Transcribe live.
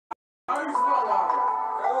How do you spell lava?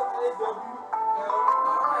 L-A-W-L-I-E-T.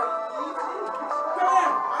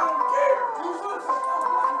 Damn, I don't care. You should have said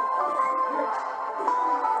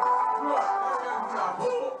look, that's gonna be a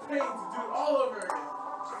whole pain to do it all over again.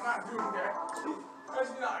 I'm not doing that.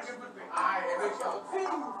 Actually, no, I can put the I and make a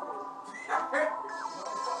pain.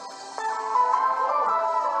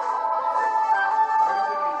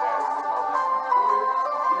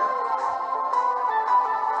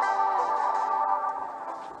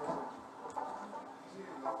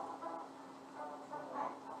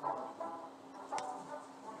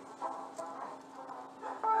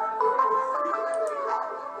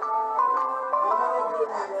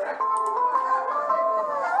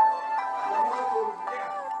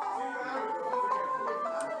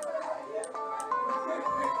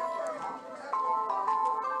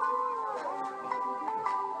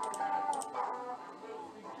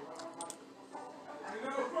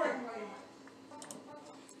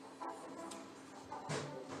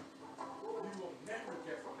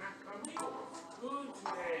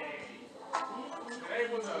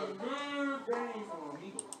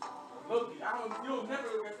 You'll never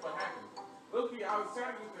guess what happened. Look, I was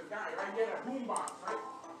chatting with this guy, right? He had a boombox, right?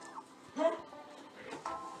 Huh?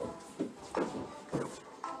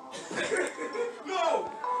 No!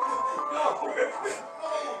 No!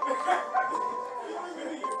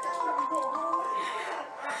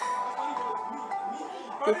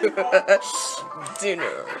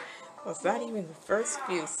 Dinner. Was that even the first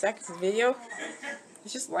few seconds of the video?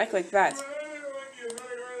 It's just like that.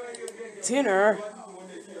 Dinner.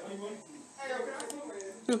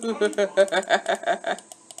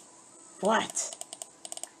 What?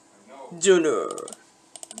 Dinner.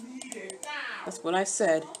 That's what I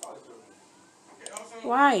said.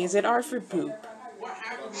 Why? Is it art for poop?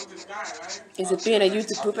 Is it being a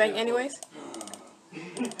YouTube poop egg anyways?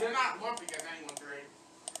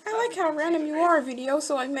 I like how random you are, video,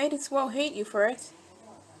 so I might as well hate you for it.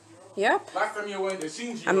 Yep.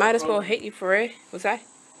 I might as well hate you for it. Was that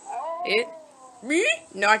it? Me?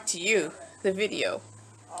 Not to you. The video.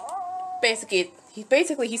 Basically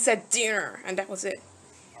he said dinner, and that was it.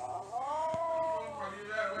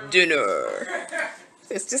 Dinner.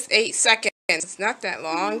 It's just 8 seconds. It's not that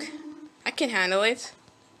long. I can handle it.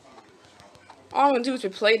 All I'm gonna do is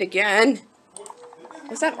replay it again.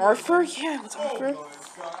 Was that Arthur? Yeah, it was Arthur.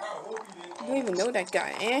 I don't even know that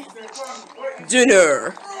guy, eh?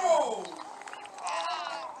 Dinner.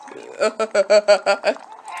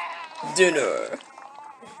 Dinner.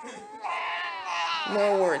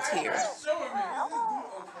 No words here.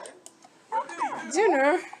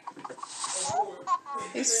 Dinner?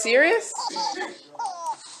 Are you serious?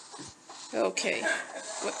 Okay.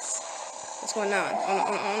 What's going on?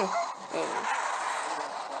 Oh.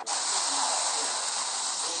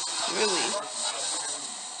 Really?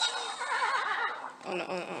 Oh no.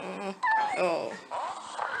 Oh.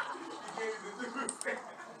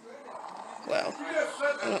 Well.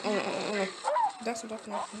 Oh. That's what I'm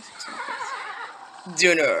talking about.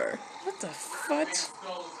 Dinner. What the fudge?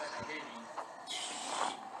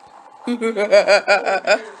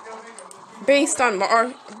 Based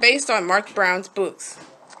on Mark Brown's books.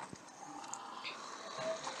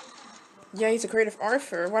 Yeah, he's a creative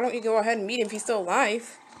Arthur. Why don't you go ahead and meet him if he's still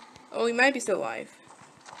alive? Oh, he might be still alive.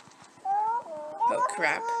 Oh,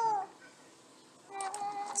 crap.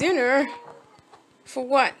 Dinner? For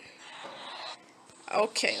what?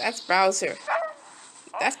 Okay, that's Bowser.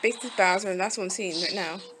 That's basically Bowser, and that's what I'm seeing right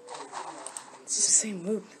now. It's just the same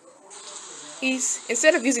move.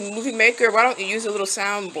 Instead of using Movie Maker, why don't you use a little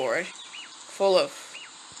soundboard full of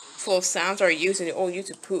sounds or using the old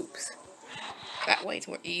YouTube poops? That way it's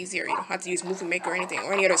more easier. You don't have to use Movie Maker or anything,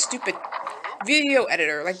 or any other stupid video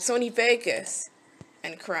editor like Sony Vegas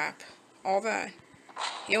and crap. All that.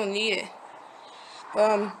 You don't need it.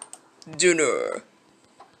 Dinner.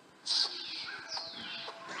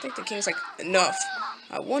 I think the king's like, enough.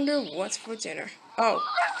 I wonder what's for dinner. Oh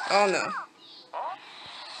no.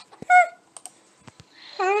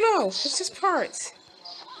 I don't know. It's just parts.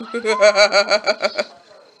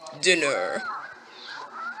 Dinner.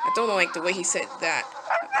 I don't like the way he said that.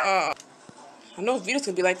 I know videos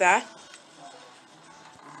could be like that.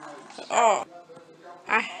 Oh.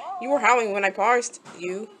 You were howling when I paused.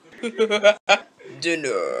 You.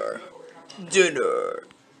 Dinner.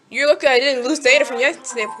 You look, I didn't lose data from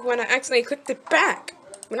yesterday when I accidentally clicked it back.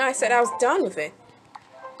 When I said I was done with it.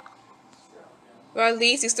 Well, at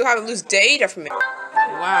least you still haven't lose data from it.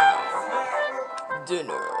 Wow.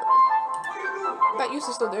 Dinner. That used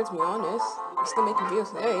to still there, to be honest. I'm still making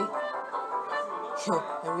videos today.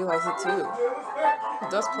 I realize it too. It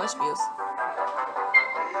does plush views.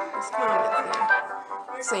 It's kind of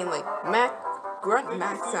there. saying like Mac, grunt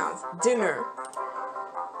Mac sounds. Dinner.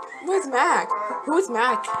 Where's Mac? Who's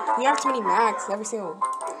Mac? We have too many Macs every single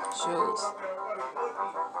shows.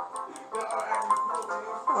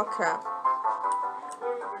 Oh crap.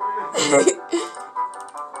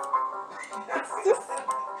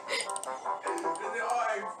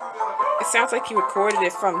 It sounds like he recorded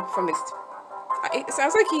it from his. It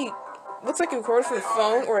sounds like he looks like he recorded from a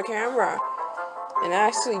phone or a camera, and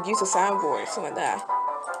actually used a soundboard or something like that.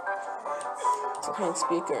 Some kind of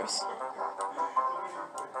speakers.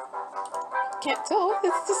 Can't tell.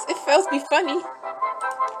 It's just it fails to be funny.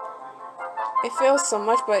 It fails so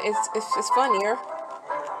much, but it's funnier.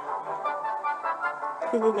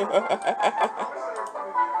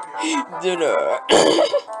 Dinner.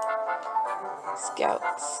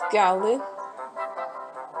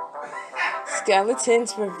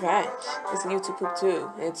 Skeleton's Revenge. It's a YouTube poop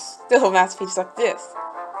too. It's still a masterpiece like this.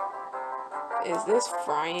 Is this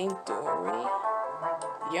Frying Dory?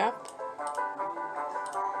 Yep.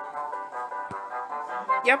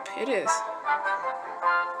 Yep, it is.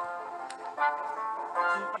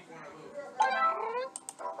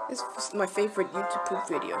 This is my favorite YouTube poop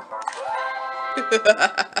video.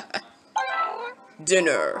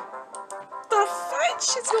 Dinner. The fight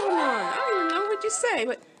shit's going on. I don't even know what you say,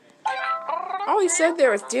 but all he said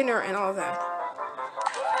there was dinner and all that.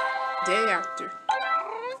 Day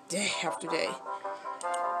after day.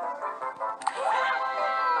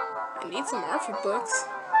 I need some Arthur books.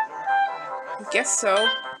 I guess so.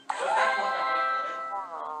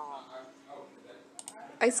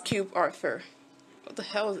 Ice Cube Arthur. What the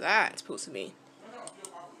hell is that supposed to mean?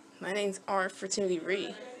 My name's Arthur Timothy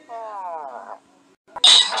Ree.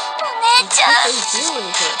 What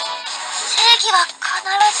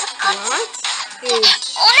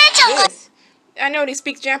is this? I know they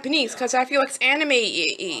speak Japanese because I feel like it's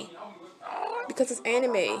anime. Because it's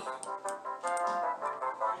anime.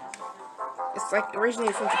 It's like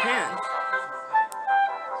originated from Japan.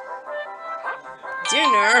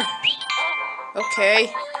 Dinner?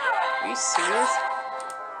 Okay. Are you serious?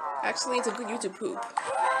 Actually, it's a good YouTube poop.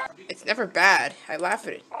 It's never bad. I laugh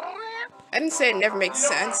at it. I didn't say it never makes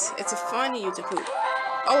sense. It's a funny YouTube poop.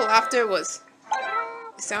 All the laughter was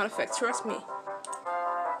the sound effects. Trust me.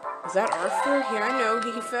 Was that Arthur? Yeah, I know.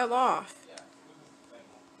 He fell off.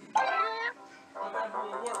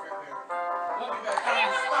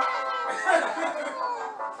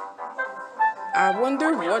 I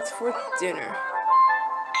wonder what's for dinner.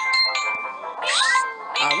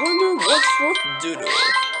 I wonder what's for dinner.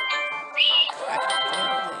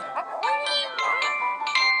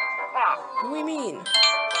 What do you mean?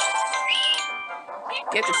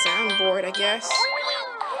 Get the soundboard, I guess.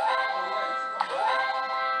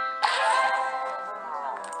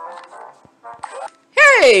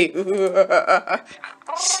 Hey!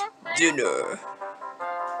 Dinner.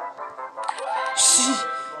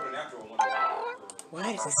 Why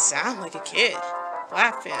does it sound like a kid?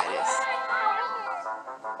 Laughing at this.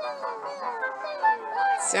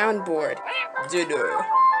 Soundboard. Dinner.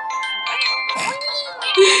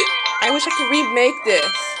 I wish I could remake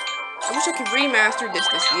this. I wish I could remaster this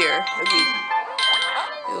year.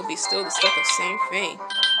 It'll be still the same thing.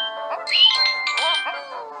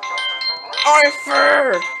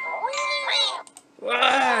 Arthur!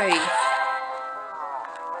 Why?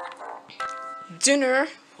 Dinner.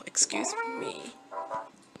 Excuse me.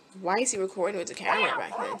 Why is he recording with the camera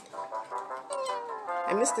back then?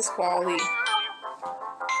 I miss this quality.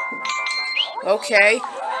 Okay.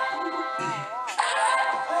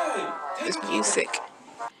 This music.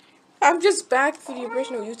 I'm just back for the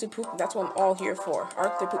original YouTube poop. That's what I'm all here for.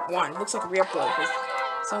 Arthur Poop 1. Looks like a re-upload with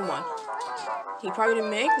someone. He probably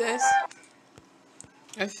didn't make this.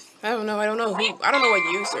 I don't know. I don't know what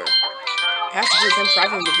user. It has to do with him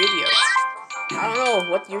privating the video. I don't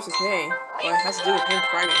know what the user's name, but it has to do with him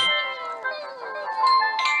privating.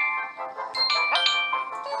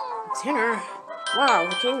 Dinner? Wow,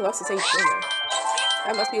 the king loves to say dinner.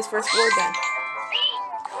 That must be his first word then.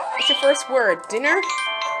 What's your first word? Dinner?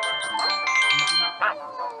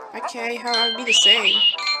 Okay, how would be the same?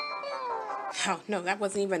 Oh, no, that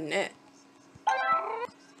wasn't even it.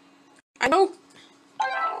 I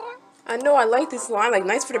know I like this line, like,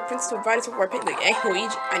 nice for the prince to invite us over our picnic. Like,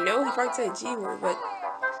 I know he probably said a G word, but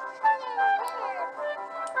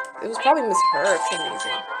it was probably misheard for some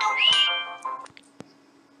reason.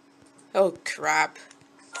 Oh, crap.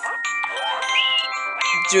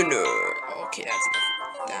 Dinner. Okay, that's enough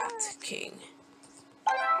of that, king.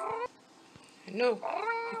 I know,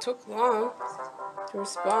 it took long to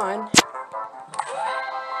respond.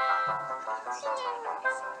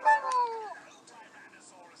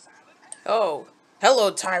 Oh,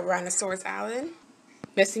 Hello, Tyrannosaurus Alan.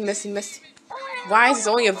 Messy, messy, messy. Why is this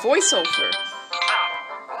only a voiceover?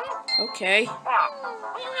 Okay.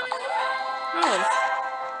 Oh.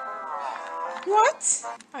 What?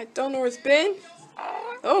 I don't know where it's been.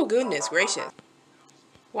 Oh, goodness gracious.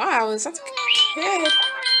 Wow, is that a kid?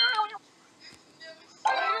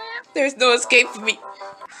 There's no escape for me.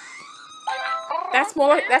 That's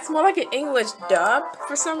more like an English dub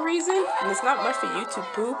for some reason, and it's not much for YouTube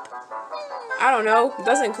poop. I don't know. It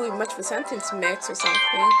doesn't include much for sentence mix or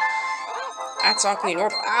something. That's awfully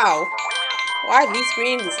normal. Ow! Why did he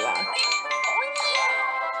scream this loud?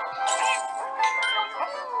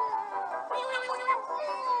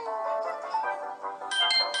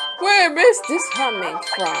 Where is this coming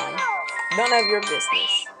from? None of your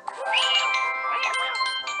business.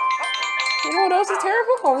 You know what else is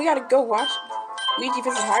terrible? Oh, we gotta go watch Luigi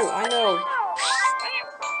vs. Mario. I know.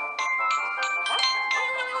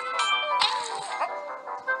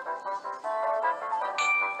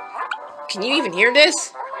 Can you even hear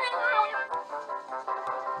this?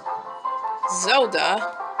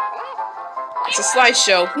 Zelda. It's a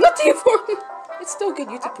slideshow. Nothing important. It's still good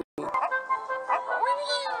YouTube poop.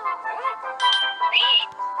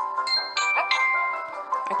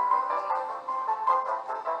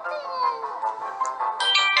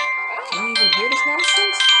 Can you even hear this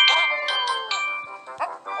nonsense?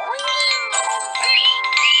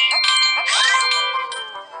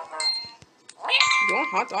 You want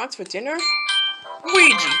hot dogs for dinner?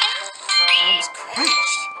 Luigi! I almost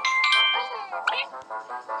crashed.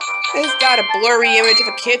 It's got a blurry image of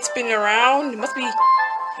a kid spinning around. It must be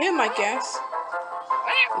him, I guess.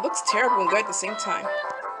 It looks terrible and good at the same time.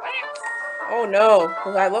 Oh no.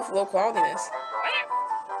 Well, I love low qualityness.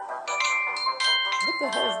 What the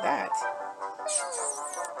hell is that?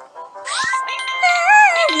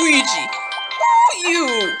 Luigi! Oh,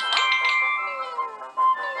 you!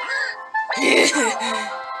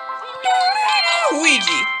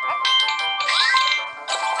 Luigi!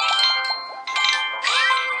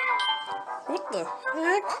 What the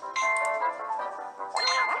heck?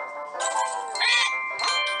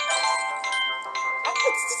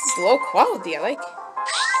 This is low quality, I like it.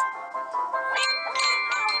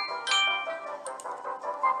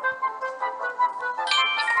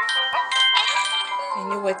 I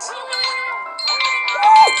knew it.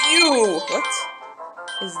 Oh, you! What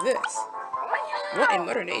is this? What in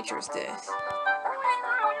Mother Nature is this?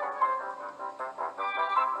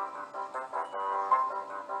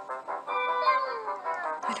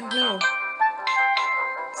 I don't know.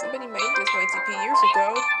 Somebody made this YTP years ago.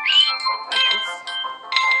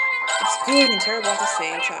 It's good and terrible at the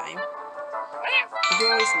same time. You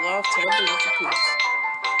always love terrible YTPs.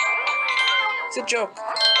 It's a joke.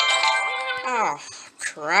 Oh,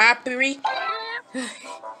 crappery.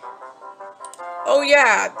 Oh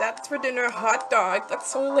yeah, that's for dinner, hot dog.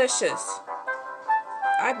 That's so delicious.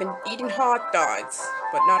 I've been eating hot dogs,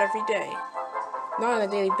 but not every day. Not on a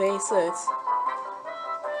daily basis.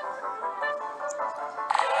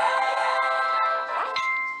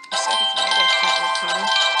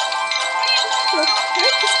 Look,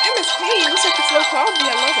 this MSP looks like it's low quality.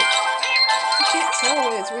 I love it. You can't tell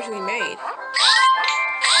when it's originally made.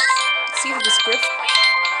 See the description?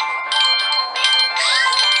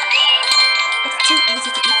 It's too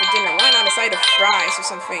easy to eat for dinner. Why not a side of fries or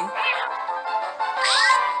something?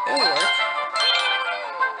 It'll work.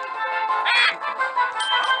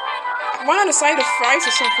 Why not a side of fries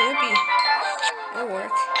or something? It'll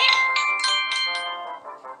work.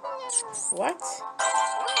 What?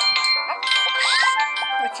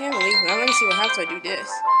 I can't believe it. Now let me see what happens if I do this.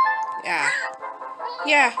 Yeah.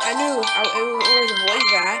 Yeah, I knew I would always avoid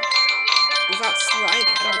that without sliding.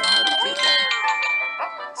 I don't know how to do that.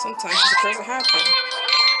 Sometimes it's supposed to happen.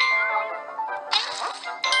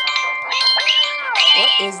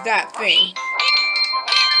 What is that thing?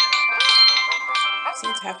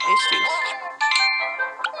 Seems to have issues.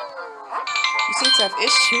 You seem to have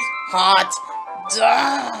issues. Hot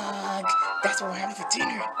dog! That's what we're having for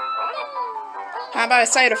dinner. How about a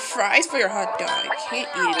side of fries for your hot dog? You can't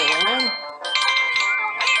eat it alone.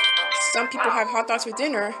 Some people have hot dogs for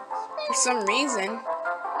dinner for some reason.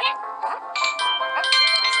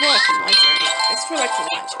 It's more like for lunch, right? It's for like for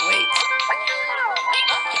lunch. Wait.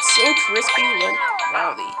 It's so crispy, low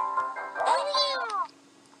quality.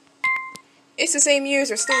 It's the same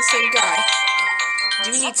user, still the same guy.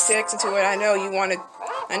 Do you need 6 into it? I know you want to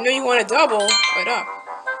double, but up.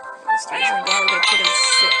 That's the reason why we're gonna put in 6.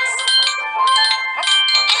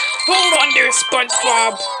 Hold on there,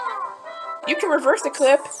 SpongeBob! You can reverse the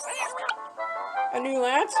clip. A new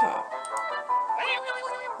laptop.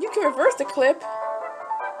 You can reverse the clip.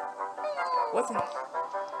 What wasn't.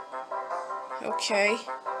 Okay.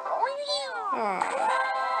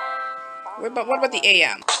 What about the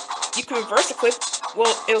AM? You can reverse the clip.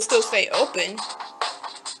 Well, it'll still stay open.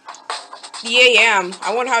 The AM.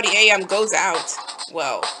 I wonder how the AM goes out.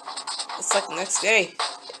 Well, it's like the next day.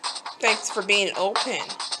 Thanks for being open.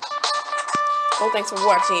 Well, thanks for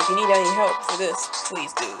watching. If you need any help for this,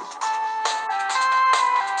 please do.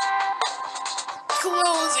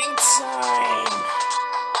 Closing time.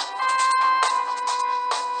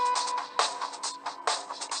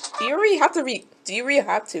 Do you really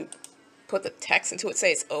have to put the text into it,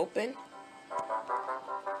 say it's open?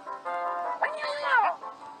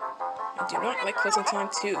 I do not like closing time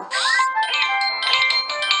too.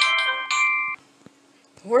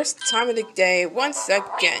 Worst time of the day. Once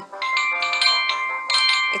again.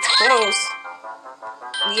 It's close.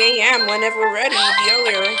 The AM, whenever we're ready, it'll be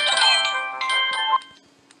earlier.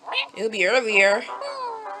 It'll be earlier.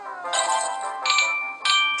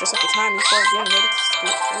 Just at the time you start getting ready to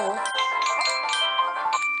school.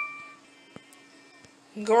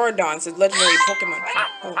 Gordon's a legendary Pokemon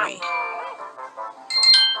from Hoenn.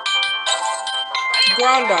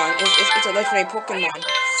 Groudon is a legendary Pokemon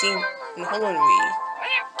seen in Hoenn.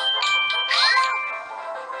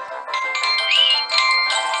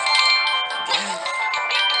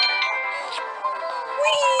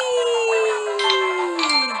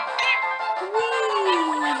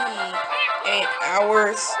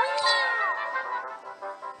 Hours.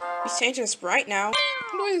 He's changing his sprite now.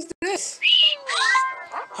 What is this?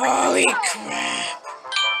 Holy crap!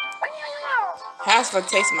 Has the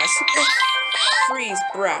taste of my super freeze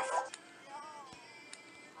breath.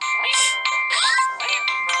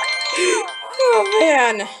 Oh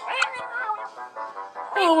man!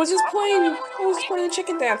 Oh, I was just playing the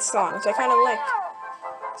chicken dance song, which I kind of like.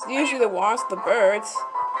 It's usually the wasps, the birds.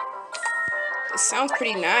 It sounds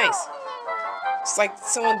pretty nice. It's like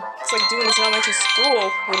doing this in elementary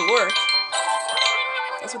school would work.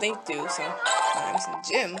 That's what they do, so when I was in the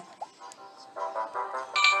gym.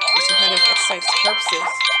 For some kind of exercise purposes.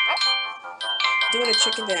 Doing a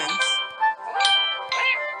chicken dance.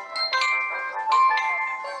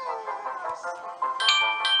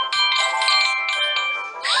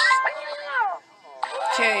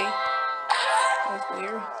 Okay. That was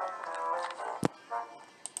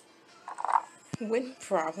weird. Wind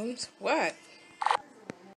problems? What?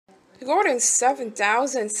 Gordon's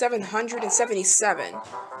 7,777.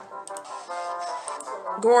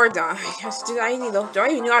 Gordon. Do I even know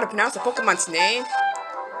how to pronounce the Pokemon's name?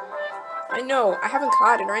 I know. I haven't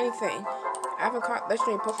caught it or anything. I haven't caught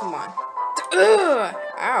legendary Pokemon. Ugh!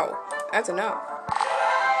 Ow. That's enough.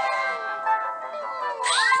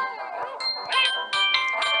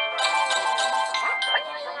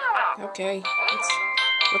 Okay.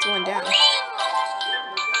 What's going down?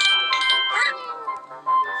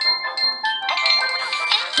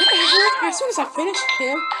 As soon as I finish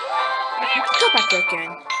him, I have to go back there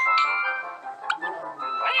again.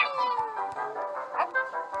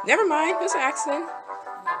 Never mind, it was an accident.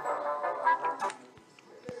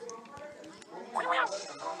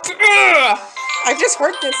 I just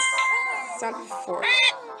heard this sound before.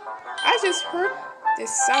 I just heard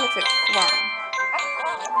this sound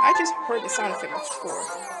effect before.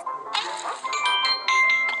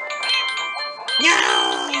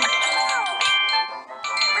 No!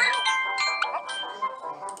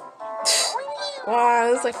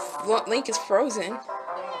 Wow, it's like Link is frozen.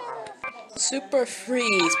 Super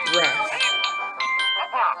freeze breath.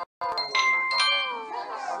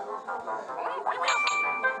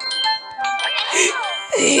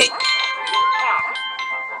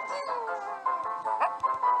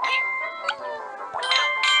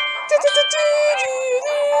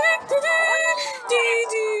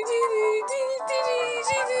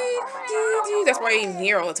 That's why you're in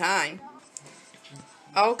here all the time.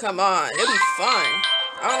 Oh, come on. It'll be fun.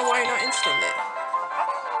 I don't know why you're not instant it.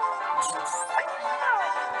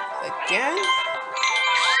 Again?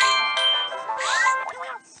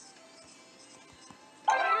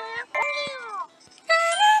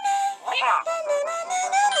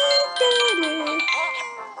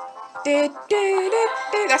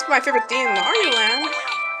 That's my favorite theme in Mario Land.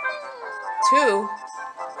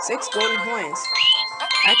 6 golden coins.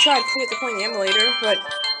 I tried to clear the coin in the emulator, but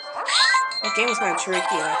the game was kind of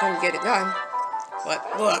tricky and I couldn't get it done. But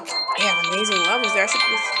look, they have amazing levels there.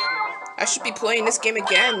 I should be playing this game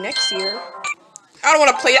again next year. I don't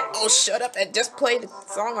want to play that. Oh, shut up and just play the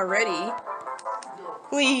song already.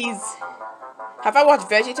 Please. Have I watched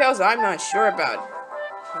VeggieTales? I'm not sure about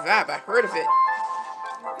that, but I heard of it.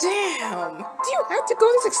 Damn. Do you have to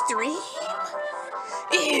go this extreme?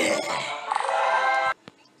 Yeah.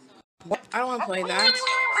 What? I don't want to play that.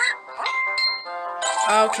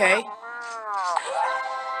 Okay.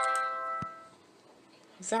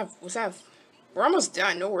 What's that? We're almost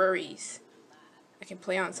done, no worries. I can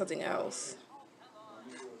play on something else.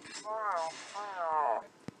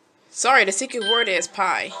 Sorry, the secret word is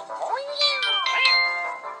pie.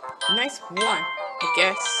 Nice one, I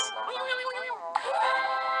guess.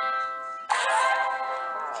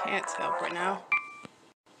 Can't help right now.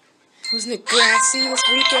 Wasn't it grassy this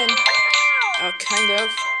weekend? Kind of.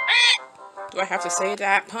 Do I have to say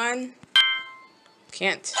that pun?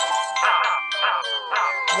 Can't.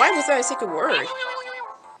 Why was that a secret word?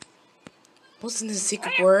 Wasn't it a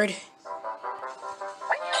secret word?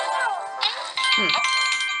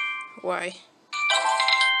 Why?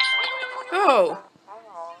 Oh,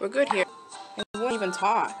 we're good here. And we won't even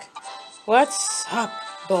talk. What's up,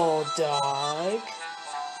 Bulldog?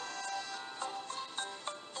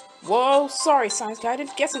 Whoa, sorry, science guy. I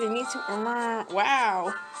didn't guess I didn't need to.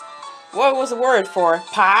 Wow. What was the word for?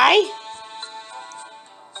 Pie?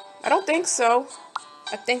 I don't think so.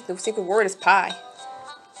 I think the secret word is pie.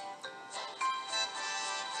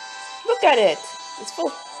 Look at it. It's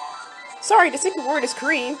full. Sorry, the secret word is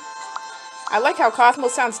cream. I like how Cosmo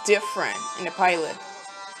sounds different in the pilot.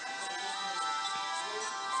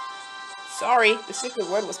 Sorry, the secret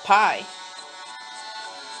word was pie.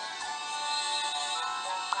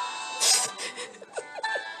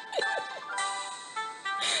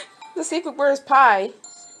 The secret word is pie.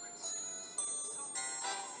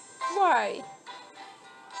 Why?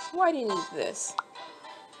 Why do you need this?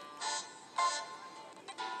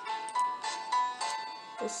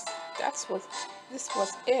 This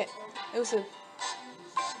was it. It was a,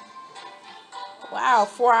 wow,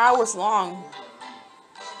 4 hours long.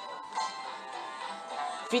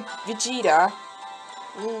 Vegeta,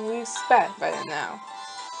 we expect better now.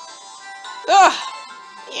 Ugh,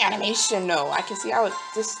 the animation though, I can see how it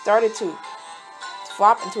just started to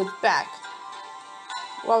flop into its back.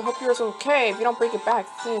 Well, I hope yours okay. If you don't break it back,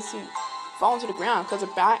 as soon as you fall into the ground, because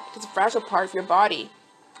it's a fragile part of your body.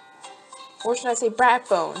 Or should I say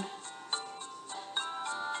backbone?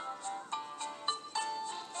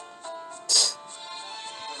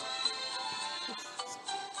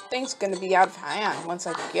 Things gonna be out of hand once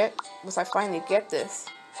I finally get this.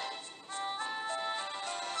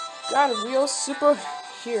 Got a real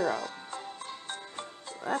superhero.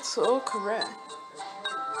 That's so correct.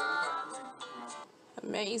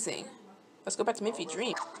 Amazing. Let's go back to Miffy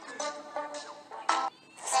Dream.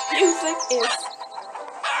 Music is.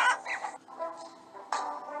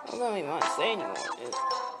 I don't even want to say anymore.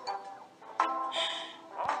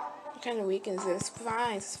 What kind of week is this?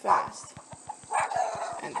 Fine, it's fast.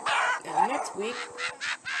 And next week,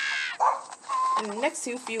 in the next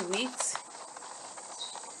few weeks,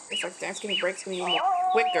 it's like Thanksgiving breaks me more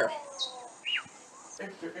quicker.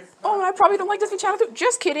 Oh, and I probably don't like Disney Channel too.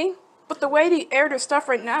 Just kidding. But the way they air their stuff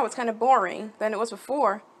right now, it's kind of boring than it was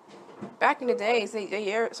before. Back in the days,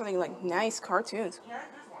 they aired something like nice cartoons.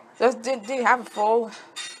 Did they have a full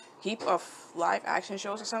heap of live action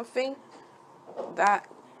shows or something? That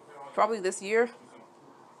probably this year.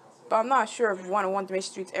 But I'm not sure if 101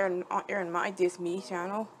 Dalmatian Street's airing my Disney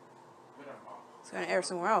Channel. It's gonna air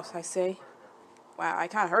somewhere else, I say. Wow, I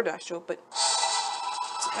kind of heard that show, but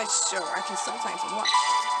it's a nice show. I can sometimes watch.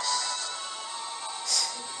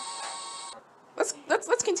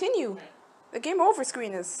 Let's continue. The game over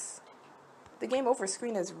screen is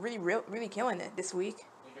really killing it this week.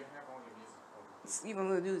 It's even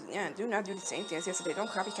gonna do not do the same thing as yesterday. Don't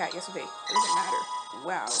copycat yesterday. It doesn't matter.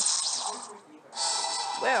 Wow.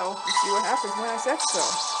 Well, you see what happens when I said so.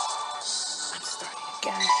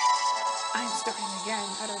 I'm starting again.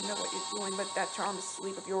 I don't know what you're doing, but that charmed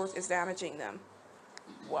sleep of yours is damaging them.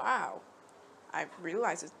 Wow. I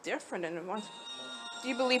realize it's different than it was. Do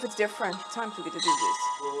you believe it's different? Time to get to do this.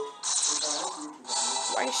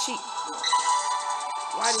 Why is she...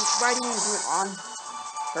 Why do you do it on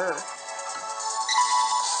her?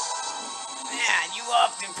 Man, you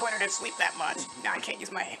often put her to sleep that much. Now I can't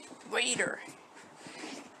use my leader.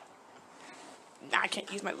 Now I can't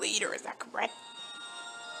use my leader, is that correct?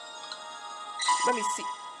 Let me see.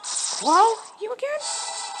 Well, you again?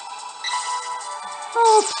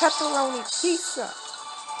 Oh, pepperoni pizza.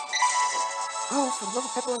 Oh, for the love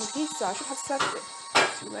of pepperoni pizza. I should have said this.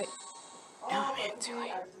 Too late. Oh man, too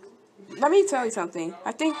late. Let me tell you something.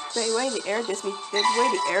 I think the way they air the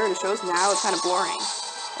shows now is kind of boring.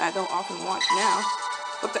 I don't often watch now.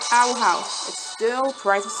 But the Owl House, it still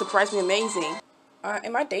surprised me amazing.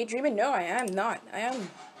 Am I daydreaming? No, I am not. I am.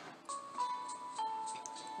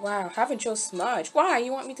 Wow, haven't chose Smudge. Why?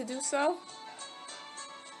 You want me to do so?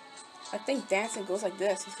 I think dancing goes like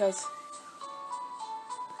this because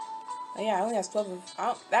Oh, yeah, it only has 12.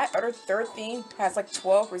 That other third theme has like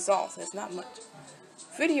 12 results. It's not much.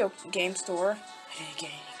 Video game store.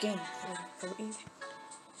 Game for each.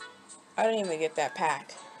 I didn't even get that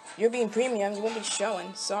pack. You're being premium. You won't be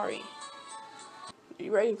showing. Sorry.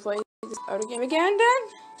 You ready to play this other game again, then?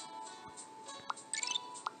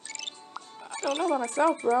 I don't know about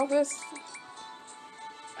myself, bro. This.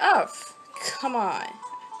 Oh, come on,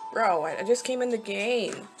 bro. I just came in the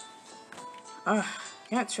game. Ugh,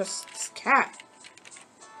 can't trust this cat.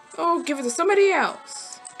 Oh, give it to somebody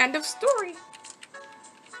else. End of story.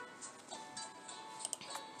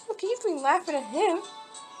 Look, he's been laughing at him.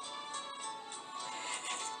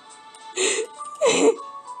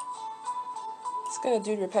 It's gonna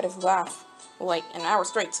do the repetitive laugh like an hour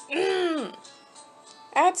straight.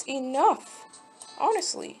 That's enough.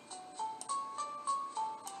 Honestly.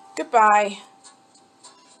 Goodbye.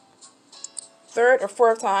 Third or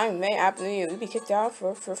fourth time may happen to you. You'll be kicked out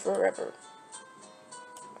for forever.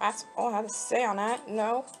 That's all I have to say on that.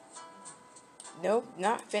 No. Nope,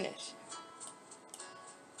 not finished.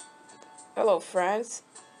 Hello, friends.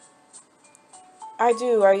 I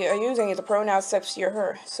use any of the pronouns except she or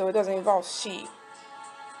her, so it doesn't involve she.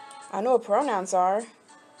 I know what pronouns are.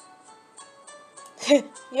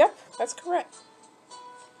 Yep, that's correct.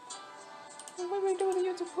 What am I doing with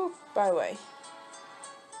YouTube poop, by the way?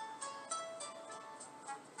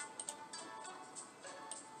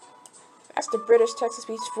 That's the British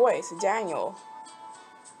text-to-speech voice, Daniel.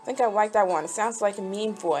 I think I like that one. It sounds like a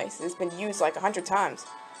meme voice. It's been used like 100 times,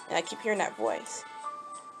 and I keep hearing that voice.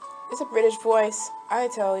 It's a British voice. I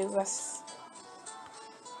tell you, that's...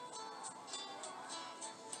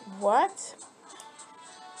 What?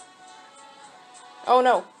 Oh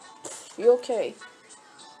no. You okay?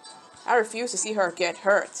 I refuse to see her get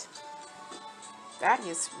hurt. That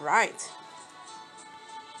is right.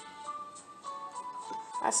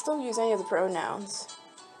 I still use any of the pronouns.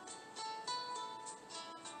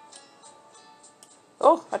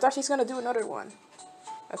 Oh, I thought she's gonna do another one.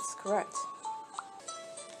 That's correct.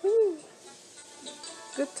 Woo.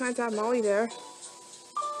 Good time to have Molly there.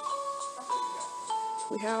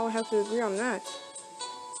 We all have to agree on that.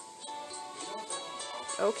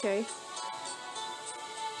 Okay.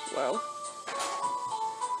 Well.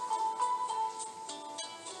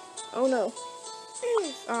 Oh no.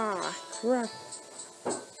 Ah, crap.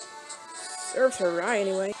 Serves her right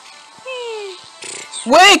anyway.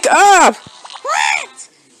 Wake up! What?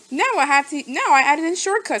 Now I added in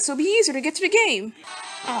shortcuts so it'll be easier to get to the game.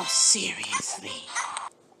 Oh, seriously.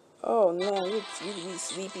 Oh no, you be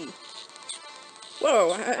sleepy.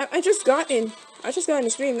 Whoa, I just got in the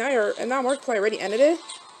stream now, and now Markiplier already ended it.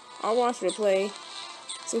 I'll watch the replay.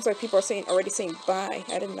 Seems like people are already saying bye.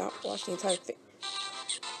 I did not watch the entire thing.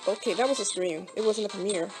 Okay, that was a stream. It wasn't a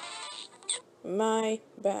premiere. My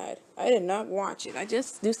bad. I did not watch it. I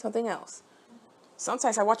just do something else.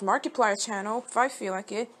 Sometimes I watch Markiplier channel if I feel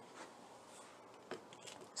like it.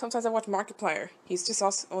 Sometimes I watch Markiplier. He's just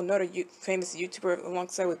also another famous YouTuber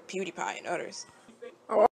alongside with PewDiePie and others.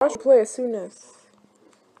 I'll watch the play as soon as...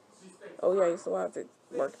 Oh yeah, I used to watch it.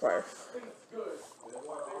 Markiplier.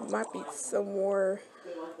 Might be somewhere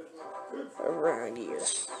around here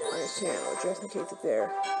on his channel, just in case it's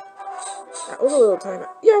there. That was a little time.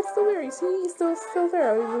 Yeah, it's still there. You see, he's still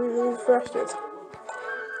there. I refreshed it.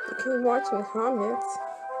 You can watch and comment,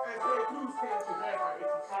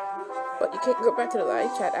 but you can't go back to the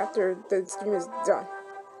live chat after the stream is done.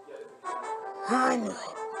 I knew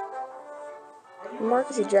it. Mark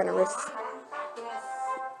is a generous,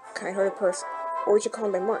 kind-hearted person. Or you should call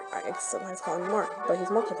him by Mark. I sometimes call him Mark, but he's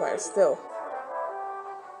Markiplier still.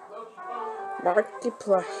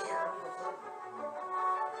 Markiplier.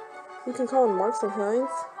 You can call him Mark sometimes.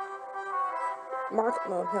 Mark,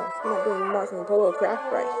 no, I'm not doing Mark and Polo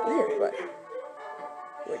crap right here, but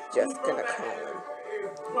we're just gonna call him.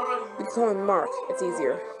 We can call him Mark, it's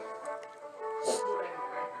easier.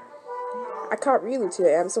 I caught Rilu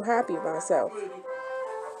today, I'm so happy with myself.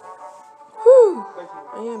 Whew,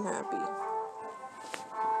 I am happy.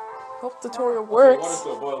 Hope the tutorial works.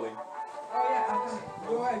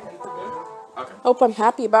 Hope I'm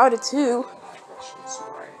happy about it too.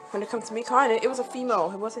 When it comes to me calling it, it was a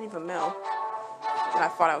female, it wasn't even a male. And I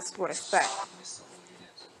thought I was what I expect.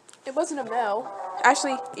 It wasn't a male.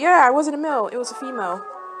 Actually, yeah, it wasn't a male, it was a female.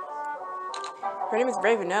 Her name is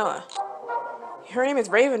Ravenella. Her name is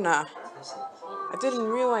Ravena. I didn't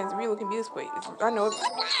realize Rilu can be this way. I know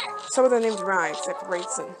some of their names rhyme, except for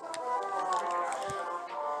Rayson.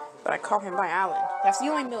 But I call him by Alan. That's the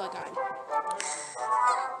only male I got.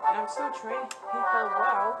 And I'm still training her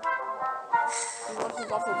well. I'm watching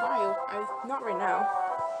Buffalo Mario. Not right now.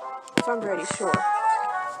 If I'm ready, sure.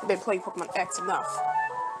 I've been playing Pokemon X enough.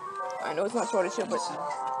 I know it's not Sword and Shield, but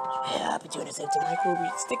yeah, I've been doing the same thing. Like Ruby.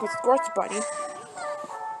 Stick with Scorch Buddy. I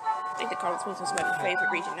think the Colorado Springs is my favorite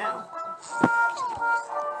region now.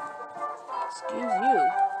 Excuse you.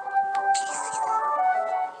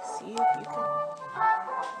 See if you can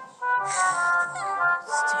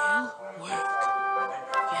still work.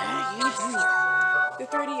 Yeah, you do. The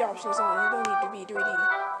 3D options only. You don't need to be 3D.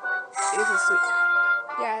 It is a sweet.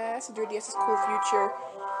 Yeah, that's a 3D. It's a cool future.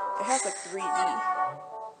 It has like 3D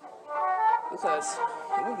because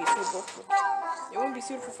it wouldn't be suitable for. It wouldn't be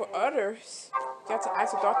suitable for others. You have to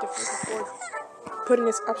ask a doctor before putting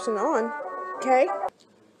this option on. Okay.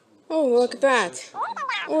 Oh, look at that.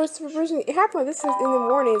 Oh, it's reversing. It happened. This is in the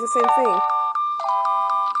morning. It's the same thing.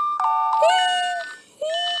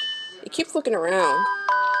 It keeps looking around.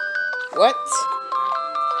 What?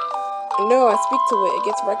 No, I speak to it. It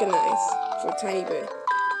gets recognized for a tiny bit.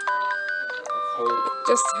 It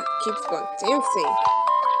just keeps going dancing.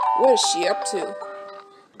 What is she up to?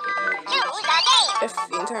 If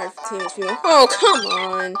the entire team is female. Oh, come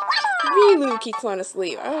on. Riolu keeps falling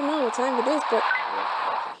asleep. I don't know what time it is, but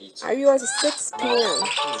I realize it's 6 p.m.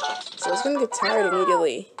 So it's gonna get tired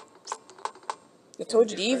immediately. I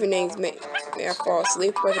told you the evenings may I fall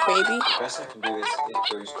asleep like a baby. Best I can do is it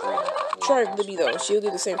goes green. Try Libby though, she'll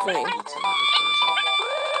do the same thing.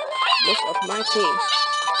 Most of my team.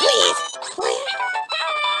 Please! Quiet!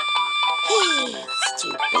 Hey,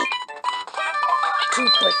 stupid.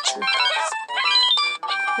 Trooper troopers.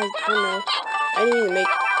 I know. I didn't even make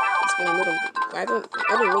this one a little. I didn't make it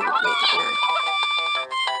now.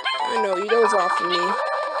 I know, you doze off for me.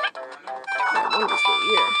 That wonderful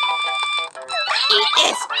ear. Eat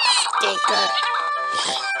this, stinker.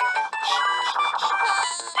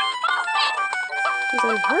 He's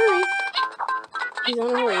on a hurry. He's on a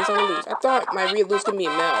hurry. He's on a leash. I thought my Riolu was gonna be a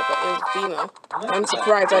male, but it was a female. I'm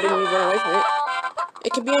surprised I didn't even run away from it.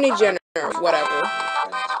 It could be any gender or whatever.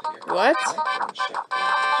 What?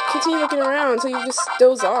 Continue looking around until you just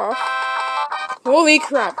doze off. Holy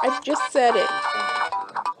crap! I just said it.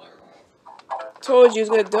 Told you he was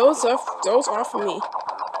gonna doze off of me.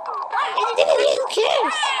 Who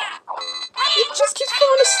cares? It just keeps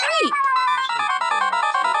falling asleep.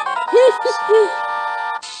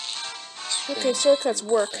 Okay, shortcuts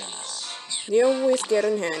work. They always get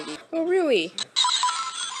in handy. Oh, really?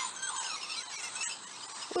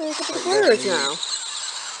 Well, look at the birds now.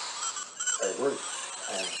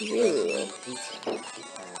 Really?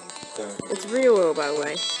 It's Riolu, by the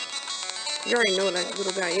way. You already know what that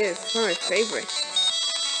little guy is. It's one of my favorite.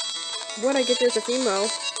 What I get there's a female.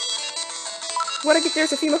 What I get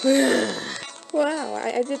there's a female. Wow,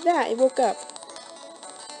 I did that. I woke up.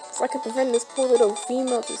 So I could prevent this poor little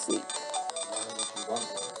female to sleep.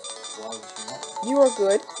 You are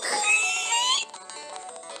good.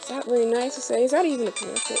 Is that really nice to say? Is that even a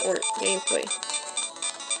commercial or gameplay?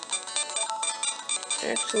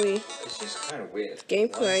 Actually, it's just kind of weird.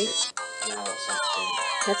 Gameplay.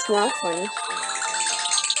 That's not funny.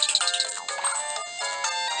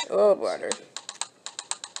 Oh, brother.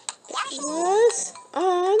 That was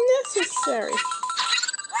unnecessary.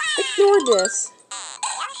 Ignore this.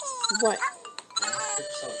 What?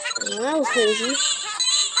 Well, that was crazy.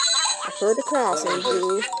 I heard the crowd saying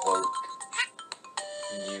boo.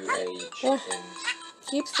 New age Oh. things.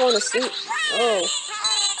 Keeps falling asleep. Oh.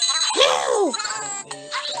 Help!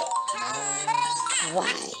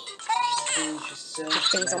 Why?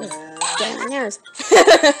 Things on his damn nerves.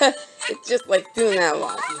 It's just like doing that a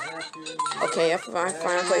lot. Okay, fine,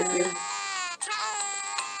 I'll play with you.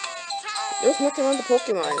 There's nothing wrong with the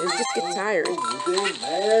Pokemon, it just gets tired.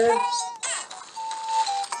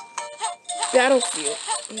 Battlefield.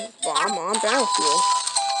 Bomb on Battlefield.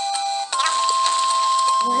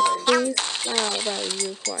 What, please? Oh, about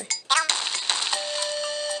you, why?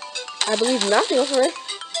 I believe nothing over it.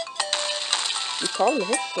 You call him a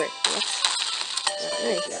hypocrite.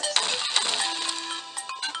 That's nice.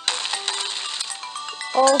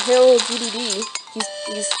 All hail GDD.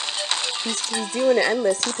 He's doing it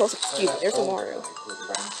endless. He posted, excuse me, there's a Mario.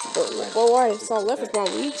 Well, why? It's all left with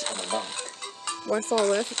Waluigi. Why it's all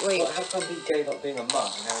left? Wait. How come he gave up being a monk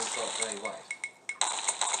and now he's got a gay wife?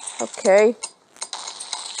 Okay.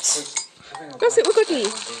 Go sit with Cookie.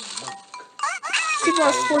 Super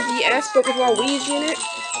Mario 4DS, but with Waluigi in it.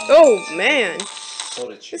 Oh, man.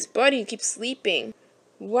 This buddy keeps sleeping.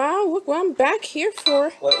 Wow, look what I'm back here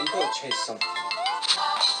for. Well, you gotta chase something.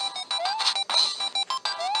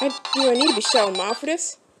 Do I need to be shouting out for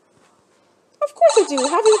this? Of course I do.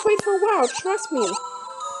 Haven't played for a while. Trust me.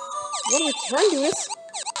 What do we try to do this?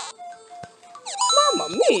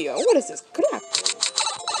 Mamma mia! What is this crap?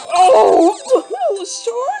 Oh! kill a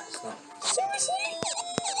shark? It's not. Seriously?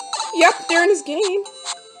 Yep, they're in this game.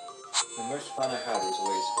 The most fun I had was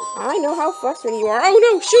always with. I know how frustrating you are. Oh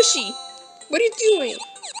no, Sushi! What are you doing?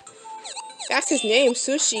 That's his name,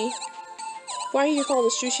 Sushi. Why do you call the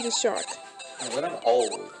Sushi the shark? And when I'm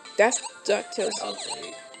old, That's DuckTales.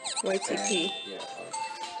 ugly. YTP. Yeah.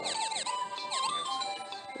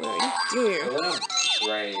 What are you doing? But when I'm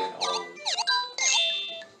grey and old,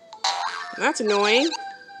 That's annoying.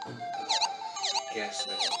 guess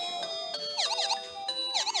when I give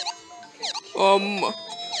up.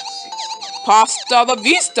 Pasta la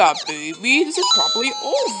vista, baby. This is probably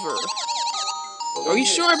over. Are you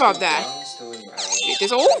sure about that? It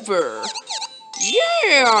is over.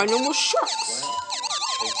 Yeah, no more sharks.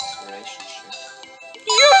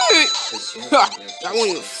 Yeah. That won't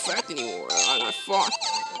even affect anymore. I fought.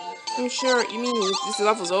 I'm sure. You mean this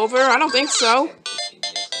level's over? I don't think so.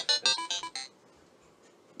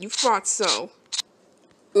 You thought so.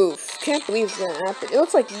 Oof. Can't believe it's gonna happen. It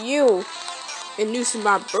looks like you in New Super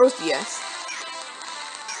Mario Bros. Yes.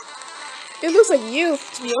 It looks like you,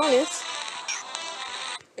 to be honest.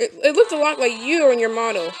 It looked a lot like you in your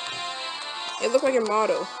model. It looked like your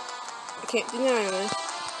model. I can't deny it.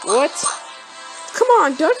 What? Come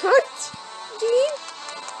on, Duck Hunt! Dean?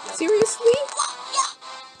 Seriously?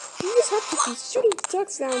 You just have to be shooting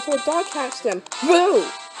ducks down until a dog catches them. Whoa!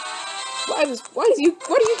 Why do you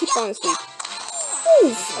keep falling asleep?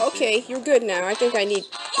 Oof. Okay, you're good now. I think I need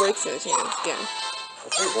breaks in his hands again.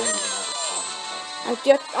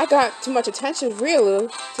 I got too much attention really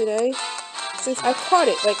today. Since I caught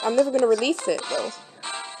it, like I'm never gonna release it though.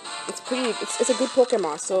 It's a good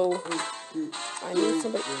Pokemon, so I need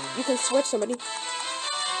somebody. You can switch somebody.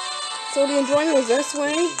 So the enjoyment was this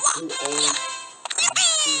way.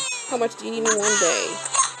 How much do you need in one day?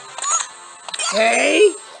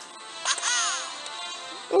 Hey!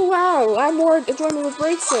 Oh wow, I have more enjoyment with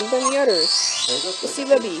Braixen than the others. Let's see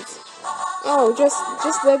Libby's. Oh,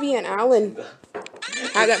 just Libby and Alan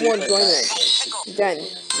had that more enjoyment than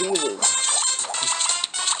Lulu.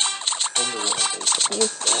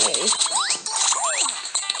 Okay.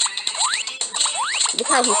 Look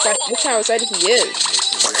how excited he is.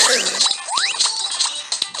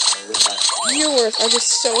 Viewers are just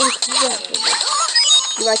so incredible.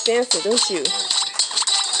 You like dancing, don't you?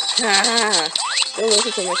 Don't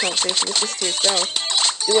listen to my conversation, just listen to yourself.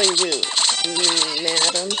 Do what you do.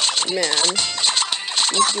 Madam. Man.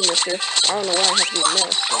 You do, mister. I don't know why I have to be a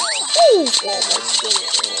mess. Oh my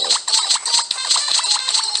goodness.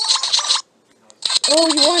 Oh,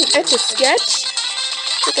 you want to etch a sketch?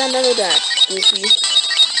 I think I remember that, Goofy.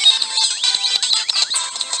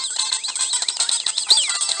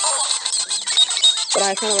 But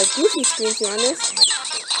I kind of like Goofy screen too on this.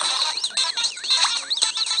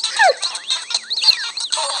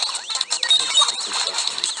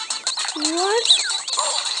 What?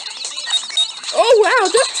 Oh wow,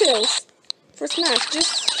 DuckTales! For Smash,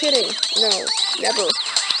 just kidding. No, never.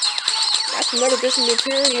 That's another different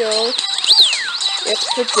material. It's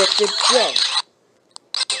predicted joke.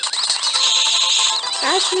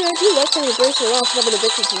 Actually, I do love playing the Bracer a lot, so I've been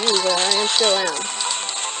addicted to you, but I still am.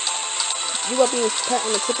 You love being pet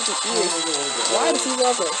on the tip of his ears. Why does he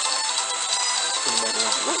love it?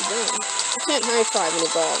 Not them. I can't high five an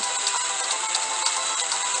evolve.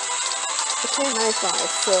 I can't high five,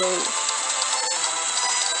 so.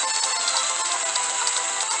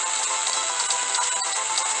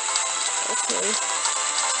 Okay.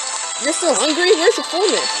 You're still hungry? Where's your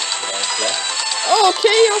fullness? Oh,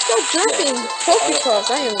 okay, I'll stop dropping Pokeballs.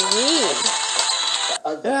 I am mean.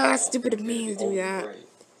 Ah, stupid of me to do that.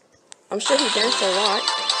 I'm sure he danced a lot.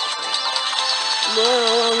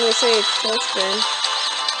 Well, I'm gonna say it's Tailspin.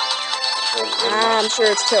 I'm sure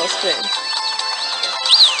it's Tailspin.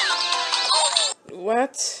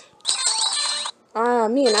 What?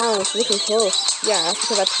 Me and Alan was looking close. Yeah, that's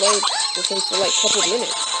because I played with him for like a couple of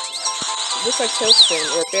minutes. It looks like Tailspin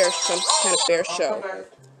or some kind of bear show.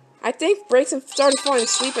 I think Braixen started falling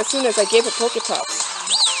asleep as soon as I gave it Pokepuffs.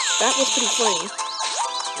 That was pretty funny.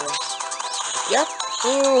 Yep.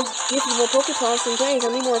 Oh, give me more Pokepuffs and things. I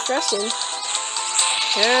need more refreshing.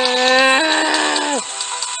 Ah!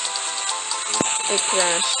 It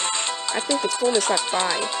crashed. I think its fullness at 5.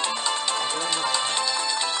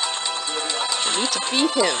 I need to feed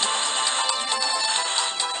him.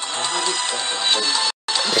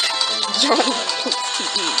 John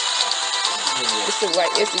TV.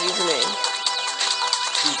 It's the username.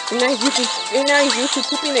 And now you keep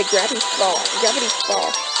pooping a gravity fall.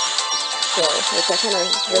 So it's that kind of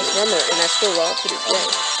rumor, and I still love to this day.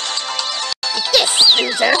 This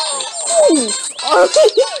loser.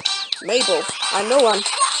 Mabel, I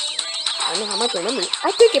I know how much I remember.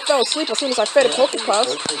 I think it fell asleep as soon as I fed it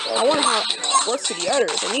Pokepuff. I wonder how it works to the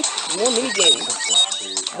others. I need more minigames.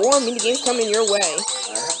 More minigames coming your way.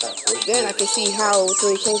 Then I can see how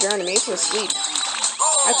to change your animation to sleep.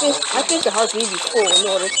 I think the hearts need to be full in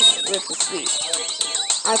order for it to sleep.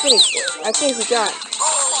 I think we got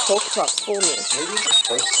Pokepuff's fullness.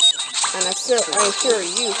 And I assure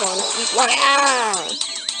you falling asleep. Wow!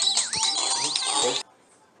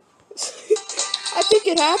 I think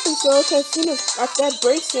it happens though, because as soon as that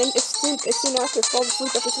breaks in, it's soon after it falls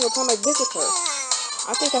asleep every single time I visit her.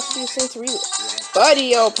 I think I should do the same to Riolu.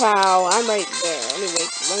 Buddy, oh pal, I'm right there. Let me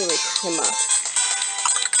wake him up.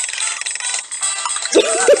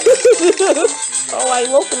 Oh, I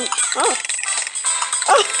woke him up.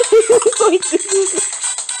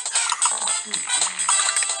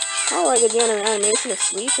 How do I get the animation of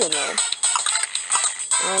sleeping though?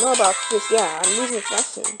 I don't know about this. Yeah, I'm losing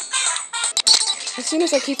affection. As soon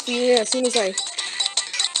as I keep feeding it, as soon as I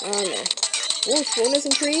don't know. Will fullness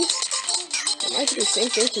increase? I might do the same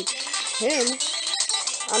thing to him.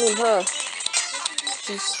 I mean her.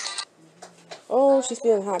 She's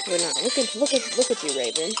feeling happy now. Look at you,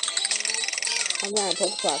 Raven. I'm not a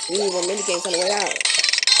Pokepuff. We need more minigames on the way out.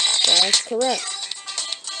 That's correct.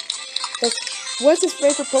 What's his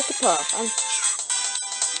favorite Pokepuff?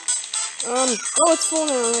 Oh, it's full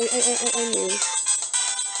now. I knew.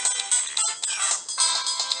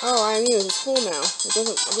 Oh, I knew it's full now. It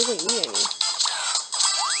doesn't need any.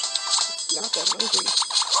 It's not that hungry.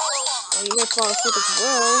 Oh, you might fall asleep as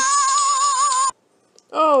well.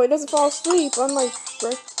 Oh, it doesn't fall asleep, unlike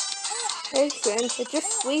Jason. It just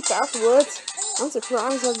sleeps afterwards. I'm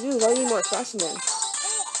surprised how to do that. I need more fashion then.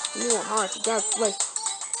 You need more hearts. You got, like,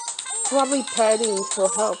 probably petting will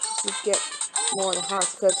help you get more than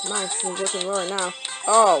hearts, because mine's getting lower now.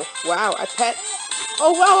 Oh, wow, I pet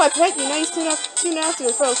you. Now you soon after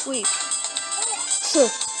it fell asleep.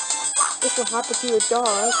 This will happen to your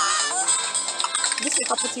dog.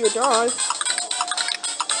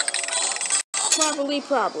 Probably.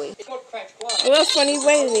 Oh, that's funny. He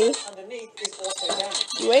waved at me.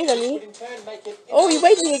 You waved at me. Oh, he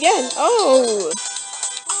waved at me again. Oh.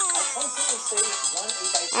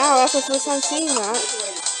 Ow, that's my first time seeing that.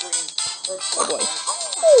 Oh boy.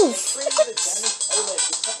 Oof.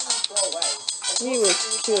 He was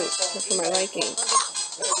cute for my liking.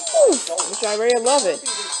 Oof. Which I really love it.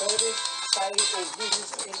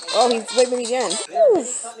 Oh, he's waving me again. Oof.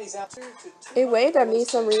 It waved at me for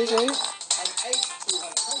some reason.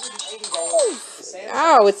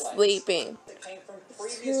 Ow, it's sleeping.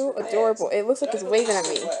 Too adorable. It looks like it's waving at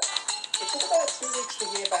me.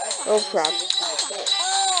 Oh crap.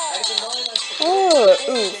 Oh,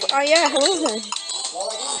 oof. Oh yeah, hello there.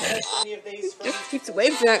 It just keeps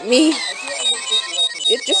waving at me.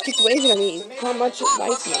 How much it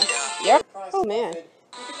likes me. Yep. Oh man.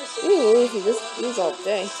 He's all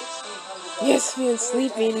day. Yes, being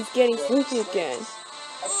sleepy and he's getting sleepy again.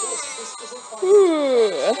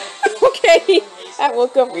 Okay, I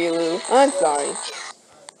woke up Riolu. I'm sorry.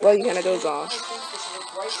 Well, you kind of doze off.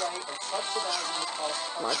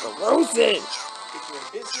 Michael Rosen!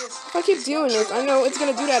 If I keep doing this, I know it's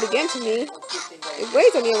gonna do that again to me. It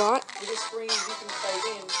weighs on me a lot.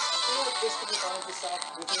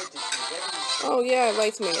 Oh yeah, it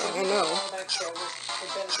likes me. I know.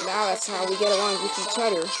 Now that's how we get along with each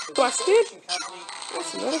other. Busted?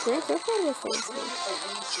 That's another Grand Theft Auto reference.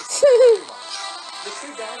 I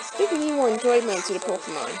think we need more enjoyment to the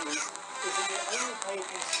Pokemon.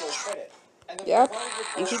 Yep,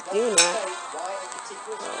 you keep doing that.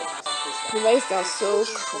 You lays down so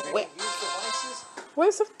quick.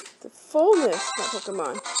 Where's the fullness of that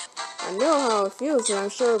Pokemon? I know how it feels, and I'm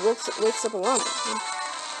sure it wakes up along.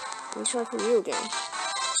 Let me try for you again.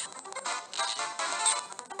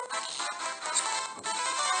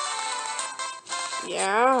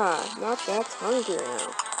 Yeah, not that hungry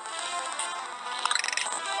now.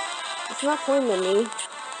 It's not pointing at me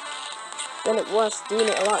than it was doing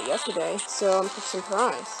it a lot yesterday, so I'm just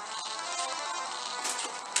surprised.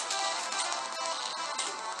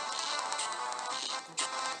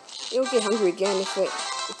 It'll get hungry again if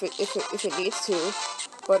it needs to,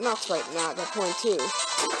 but not right now at that point too.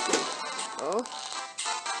 Oh,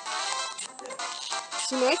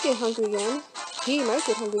 she might get hungry again. He might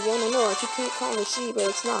get hungry again. I know I keep calling it she, but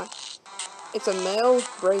it's not. It's a male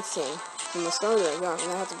Bryson from the starter I got,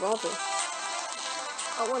 and I have to evolve it.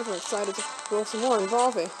 I wonder if I'm excited to go some more and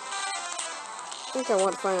evolve it. I think I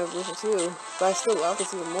want to find out version 2, but I still love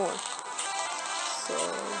this even more. So,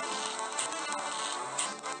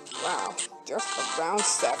 wow, just around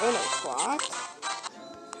 7 o'clock?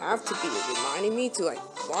 Have to be reminding me to like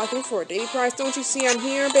log in for a daily prize. Don't you see I'm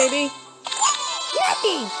here, baby?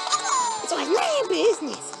 Nothing. So it's none of your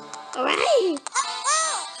business. Alright?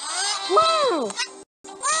 Wow.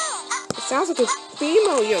 It sounds like a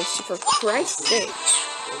female Yoshi, for Christ's sake.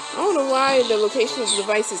 I don't know why the location of the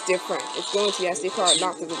device is different. It's going to the SD card,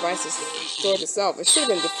 not the device's storage itself. It should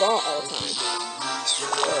have been default all the time.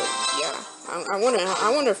 Yeah. I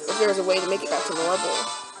wonder if there's a way to make it back to normal.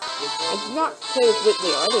 I did not play with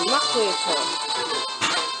Whitley. I did not play with her.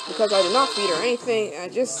 Because I did not feed her anything.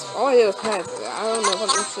 All I did was pet. I don't know if I'm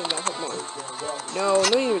interested in that Pokemon. No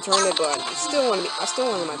need to return it, but I still want it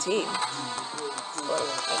on my team. But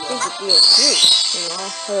I think it's real cute, you know.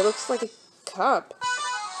 But it looks like a cup.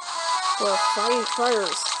 For a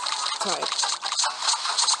fires type.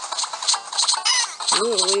 You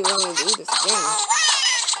really want to do this again.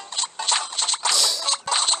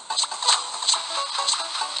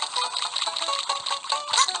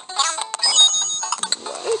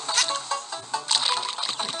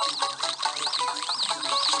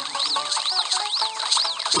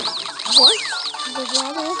 What? The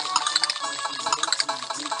water?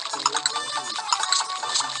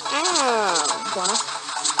 What?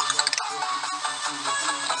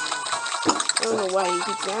 I don't know why he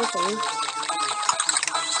keeps dancing.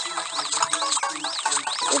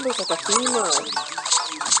 It looks like a female.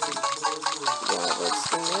 Yeah, but it's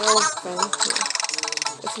the male thing.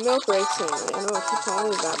 It's milk racing. I know I keep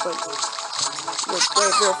calling it that, but it's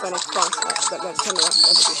very funny stuff. That kind of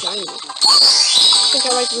shiny. I think I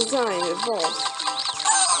like the design. It evolves.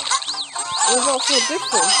 It evolves so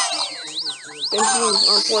different than being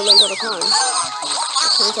on 4 legs all the time. It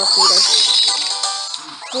turns out to be like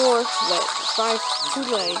 4 legs, 2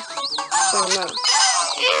 legs. I don't know.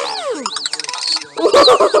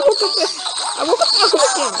 I woke up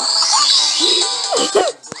again.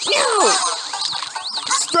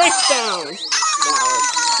 Strike down. Now,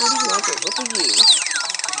 what do you want to look at you?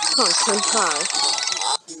 Pumpkin pie.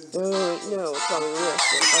 No, it's probably worse.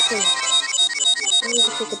 I need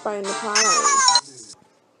to take a bite in the pie.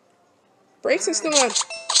 Breaks are still not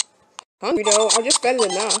hungry though. I just fed it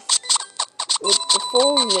enough. With the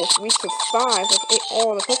fullness reached to 5, I've ate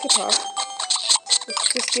all the Poké Puff. It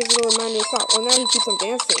just gives a little reminder to stop. Well, now he keeps on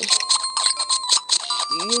dancing.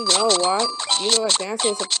 You know what? You know that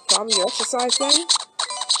dancing is probably your exercise then?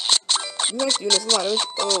 You like doing this a lot.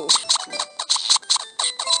 Oh.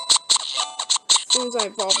 As soon as I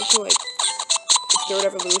evolved into like the 3rd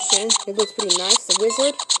evolution, it looks pretty nice. The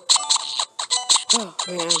wizard. Oh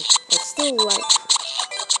man. I still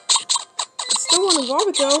want to evolve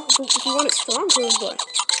it though. If you want it stronger, but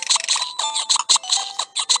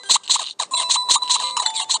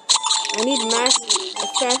I need max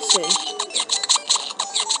affection.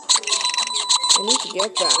 I need to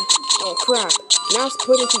get that. Oh crap. Now it's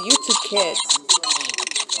put into YouTube Kids.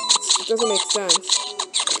 It doesn't make sense.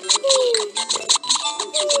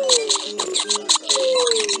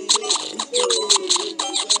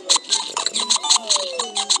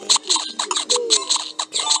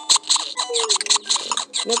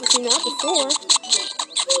 Never seen that before.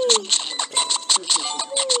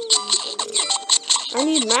 I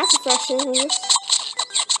need max affection in this.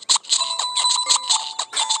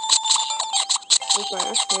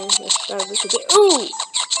 Ooh!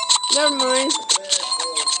 Never mind.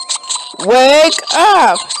 Wake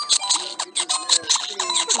up!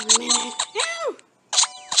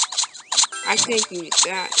 I think you need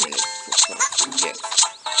that kind of yes.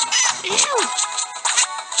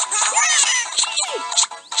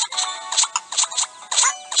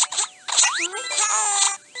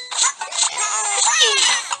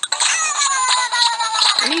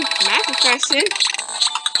 I need max affection.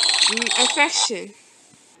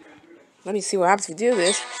 Let me see what happens if we do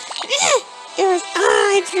this. It was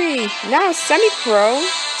Tree. Now I'm semi-pro,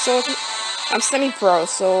 I'm semi-pro,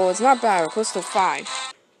 so it's not bad. We're close to 5.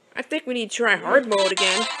 I think we need to try hard mode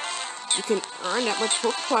again. You can earn that much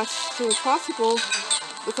Poké Puff as soon as possible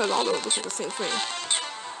because all those look like the same thing.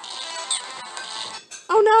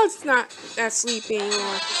 Oh no, it's not that sleepy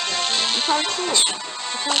anymore. You probably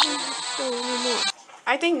still a little more.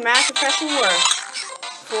 I think max affection works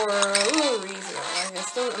for a little reason. I'm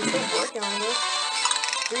still working on it.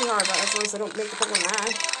 Pretty hard, but as long as I don't make the Pokemon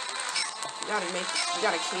mad. You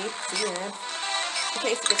gotta keep feeding it in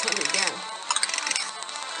case it gets hungry again.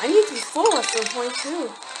 I need to be full at some point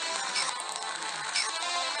too.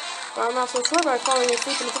 But I'm not so sure about falling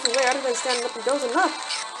asleep in a different way other than standing up and dozing up.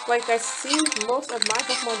 Like I see most of my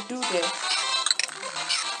Pokemon do this.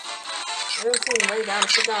 I don't see them lay down and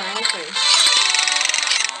sit down or anything.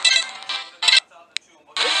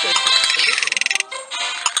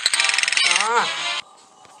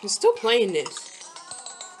 I'm still playing this.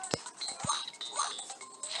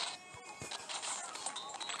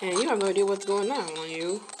 And you have no idea what's going on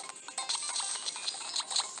you.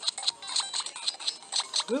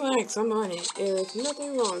 Relax, I'm on it. There's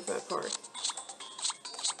nothing wrong with that part.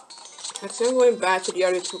 Actually, I'm going back to the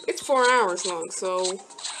other two. It's 4 hours long, so...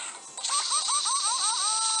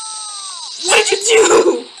 What did you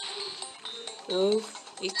do? Oh,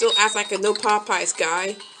 you still act like a no Popeyes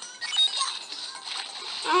guy.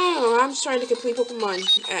 Oh, I'm just trying to complete Pokemon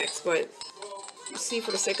X, but... You see,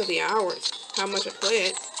 for the sake of the hours, how much I play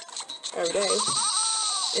it every day.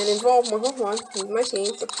 And involve more Pokemon with my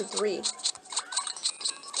teams up to 3.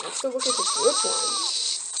 I'm still looking for good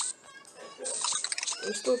ones.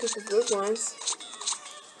 I'm still looking for good ones.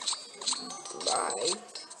 Bye.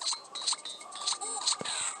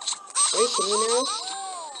 Wait, can you now?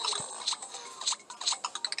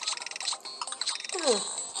 Oh.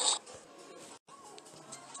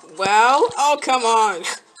 Well, oh come on.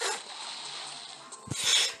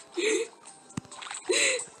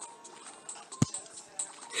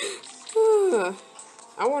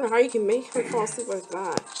 I wonder how you can make her fall asleep like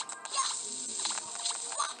that.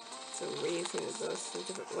 So raising it does in a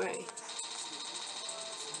different way.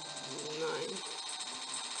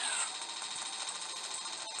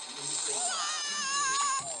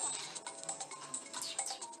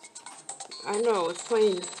 9. I know, it's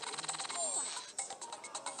plain.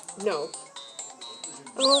 No.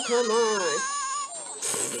 Oh, come on.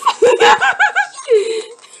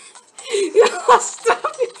 No,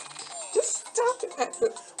 stop it. Just stop it.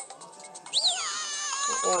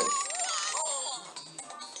 Once.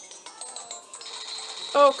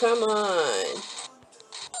 Oh, come on.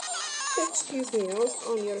 Excuse me, I was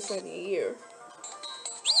on the other side of the ear.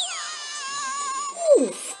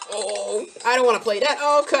 Oof. Oh, I don't want to play that.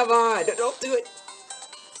 Oh, come on. Don't do it.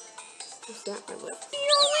 What's that? My lip.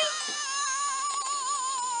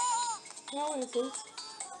 No, it isn't.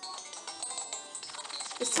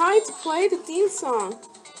 It's time to play the theme song.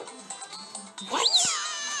 What?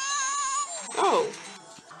 Oh.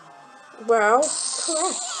 Well,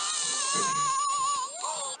 correct.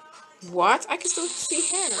 What? I can still see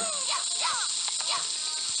hair.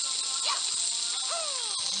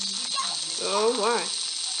 So what?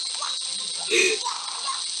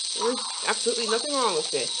 There's absolutely nothing wrong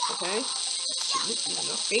with it, okay? Absolutely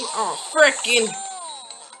nothing. Oh, frickin'!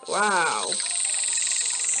 Wow.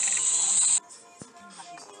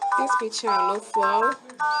 Disney Channel, no flow.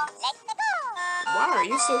 Why are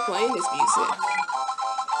you still playing this music?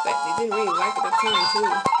 Like, they didn't really like it at the time, too.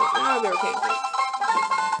 But now they're okay with it.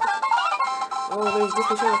 Oh, there's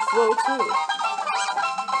Disney Channel flow, too.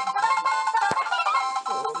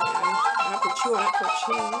 Oh, man. I have to chew on that for a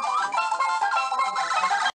change.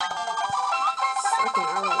 Second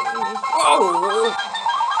hour. Oh!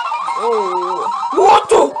 Oh! What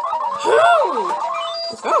the hell?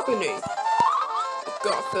 What's happening?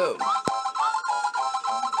 Got them.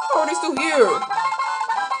 How are they still here?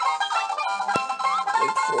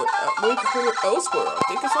 Wait for it elsewhere. I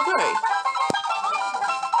think it's okay.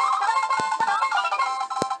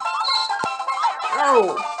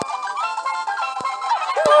 Ow!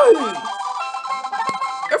 Hey!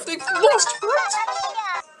 Everything's lost, right?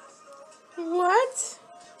 What?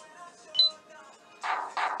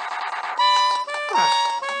 Ah.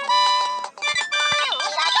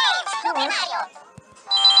 What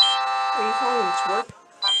are you calling it, twerp?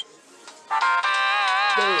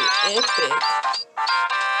 Very epic.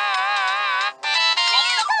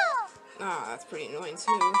 Ah, that's pretty annoying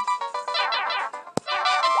too.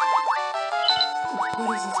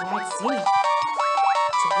 What is this magazine?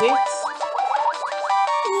 Twix?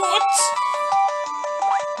 What?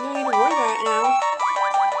 No need to worry about it now.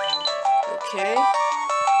 Okay.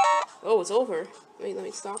 Oh, it's over. Wait, let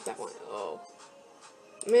me stop that one. Oh.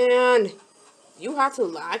 Man, you have to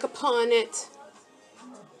lag upon it.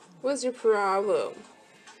 What's your problem?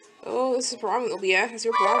 Oh, this is a problem, OBS. That's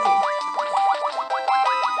your problem.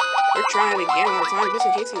 We're trying it again all the time, just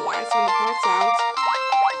in case you lag some of the parts out.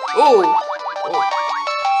 Oh! Oh.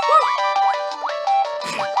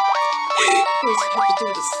 I have to do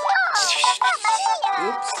this.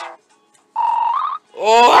 Oops.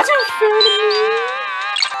 Oh, that's unfair to me.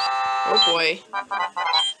 Oh boy.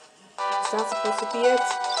 Is that supposed to be it?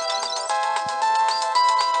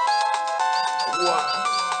 Wow.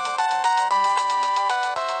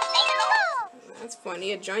 That's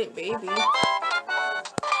funny, a giant baby.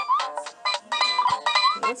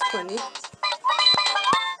 That's funny.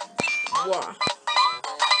 Wow.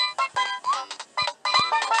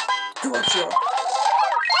 Gotcha.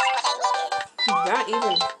 Is that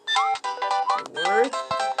even a word?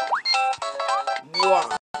 Wow.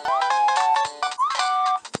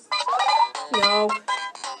 No.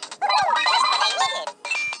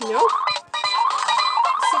 Nope.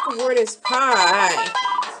 Secret word is pie.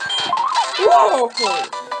 Whoa!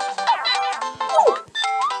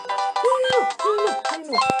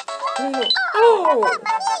 No. Oh!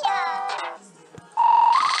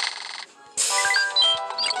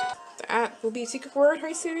 That will be a secret word? Are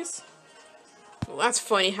you serious? Well, that's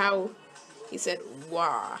funny how he said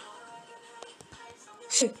wah.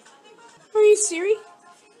 Are you serious?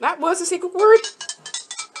 That was a secret word?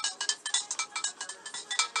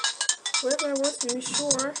 Whatever I was to be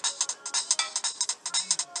sure.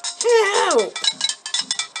 Help!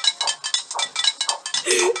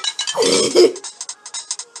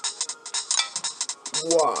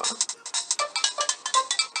 Wah.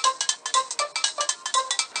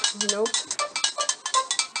 Nope.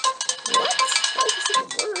 What? That was a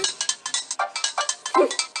secret word.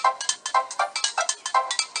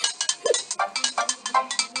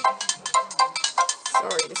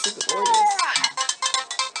 Sorry, the secret word is.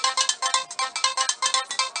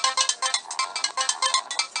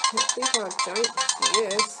 Think how giant he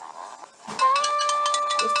is.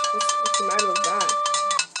 What's the matter with that?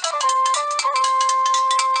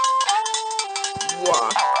 Wah.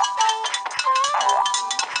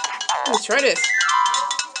 Let's try this.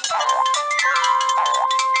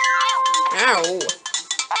 Ow.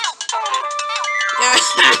 That's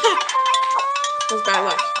bad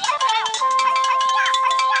luck.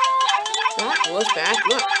 That was bad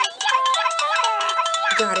luck.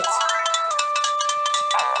 Got it.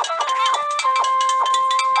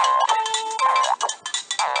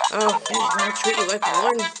 Oh, he's gonna treat you like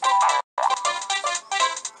one.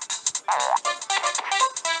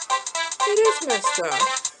 It is messed up.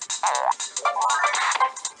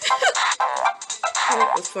 That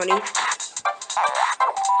was funny.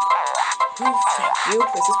 Oh, thank you.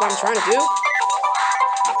 This is what I'm trying to do.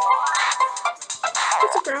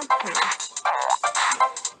 It's a ground pound.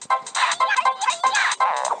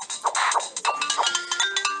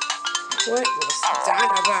 What was that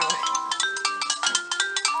about?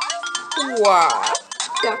 Wow.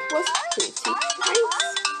 That was pretty nice.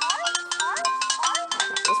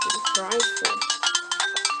 That was pretty prizeful.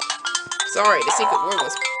 Sorry, the secret word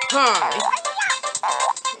was pie.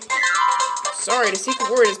 Sorry, the secret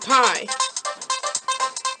word is pie.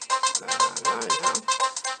 No.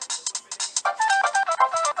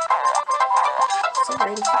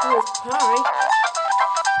 Sorry, the secret word is pie.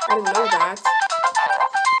 I didn't know that.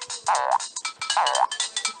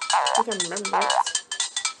 I think I remember it.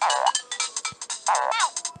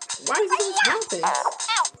 Why is this happening?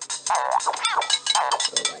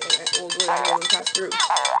 Oh, good, I didn't pass through.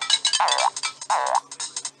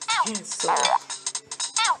 Cancel.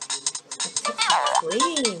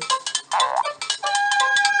 Clean.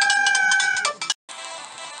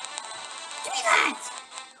 Give me that!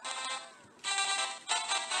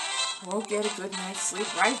 We'll get a good night's sleep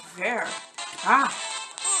right there. Ah.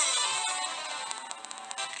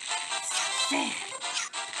 There.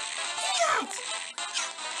 Give me that!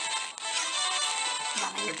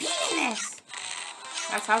 Mama, you're beating this.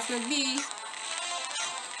 That's how it's gonna be.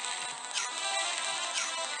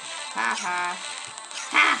 Ha ha.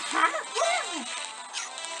 Ha ha.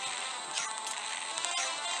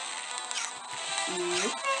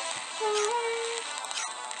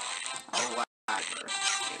 Oh, whatever.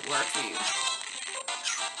 It worked for you.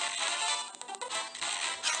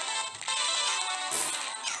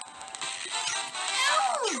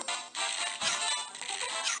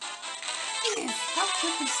 How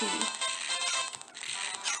could you see?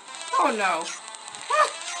 Oh no.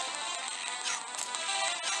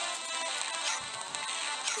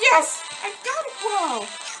 Yes! I got it, bro!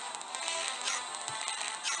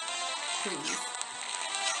 Please.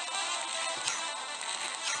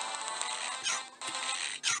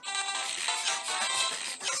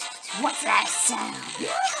 What's that sound?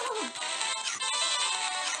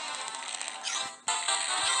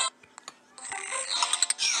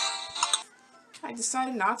 I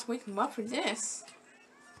decided not to wake him up for this.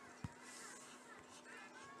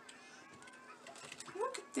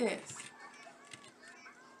 Look at this.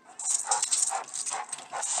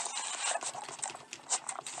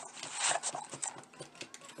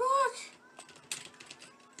 Look.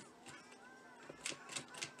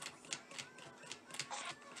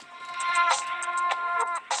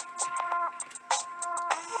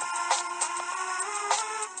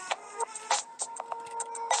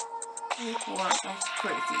 What? That's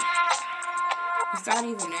crazy. Is that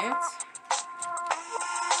even it?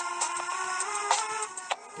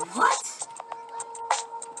 What?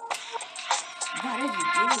 Why did you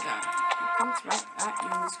do that? It comes right at you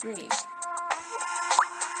on the screen.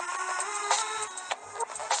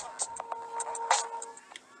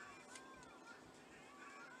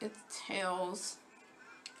 It's Tails.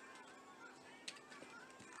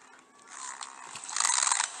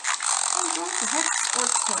 Oh, what the heck?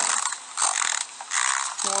 Sports Tails.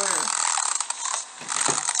 Water.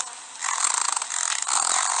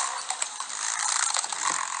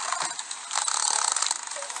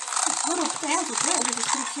 Little fans with tails, which is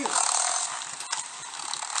pretty cute.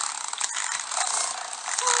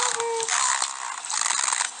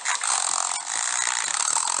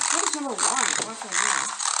 What is number 1? What's on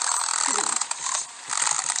there? 2.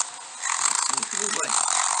 What?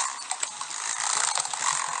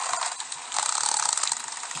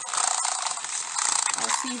 I'll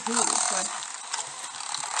see who, but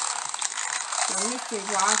let me see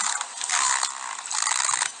why.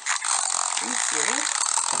 Are you serious?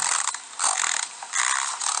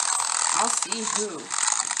 I'll see who.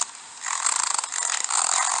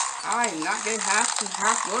 I'm not gonna have to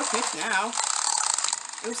have your pitch now.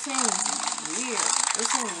 It was saying weird. It was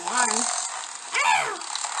saying 1. Ow!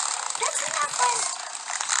 That's nothing!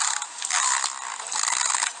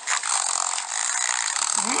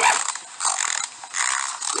 Yeah.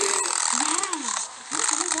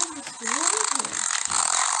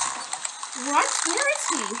 What? Where is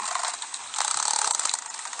he?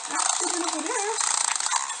 That's shooting over there.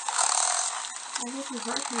 I hope he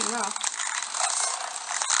hurt me enough.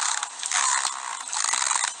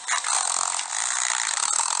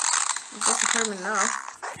 It doesn't hurt me enough.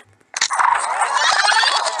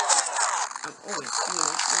 I'm always seeing it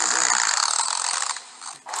over there.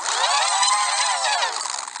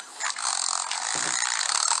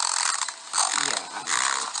 Yeah, I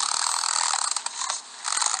know.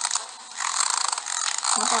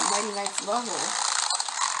 How about Mighty Knight's level?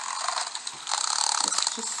 It's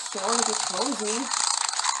just sort of cozy.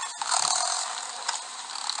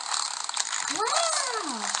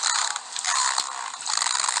 Wow!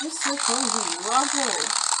 It's so cozy. Level.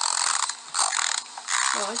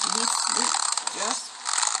 So it's neat, sweet. Just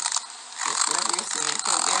whatever you're saying.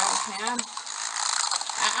 So get out of hand.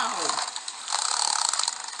 Ow!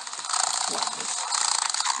 Wow. It's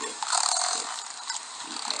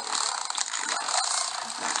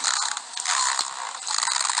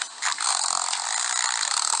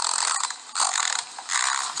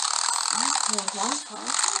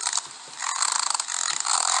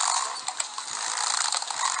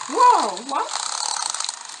whoa, what?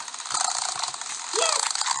 Yes!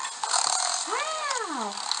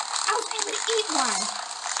 Wow! I was able to eat one.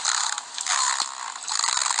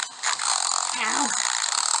 Ow.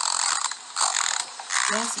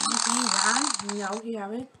 Yes, you can run. No, you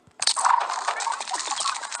haven't.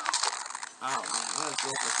 Oh, man, let's go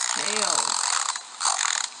for Tails.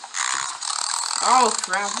 Oh,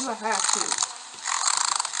 crap, you have to.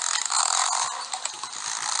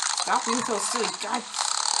 Stop being so silly, God.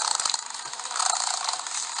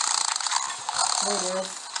 There it is.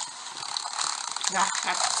 Yeah,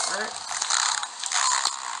 that hurt.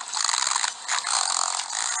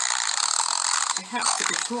 I have to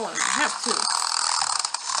control it. I have to.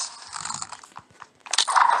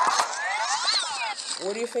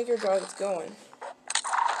 Where do you think your dog is going?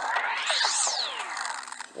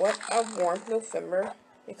 What a warm November.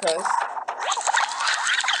 Because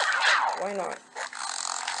why not?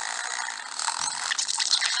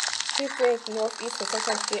 Do you think Northeast will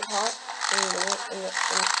sometimes get hot in the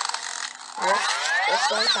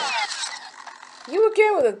summertime? You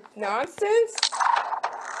again with the nonsense?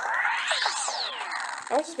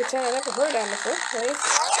 I was just pretending I never heard that in the first place.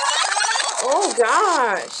 Oh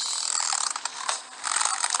gosh.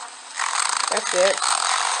 That's it.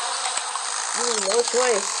 No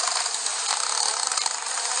choice.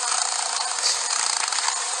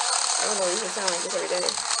 I don't know, you can sound like this every day.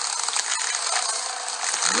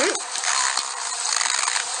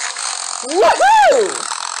 Woohoo!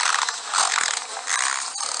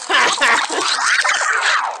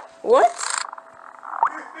 What?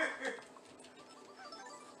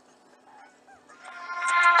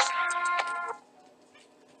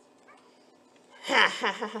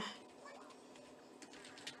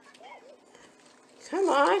 Come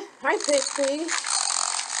on, high pitch, please.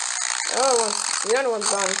 Oh, the other one's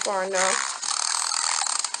gone far enough.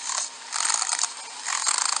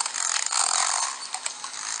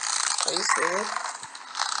 Are you serious?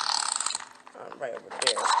 I'm right over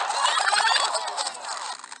there.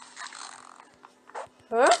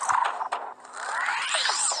 Huh?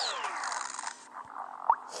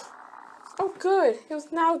 Oh, good. It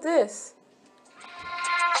was now this.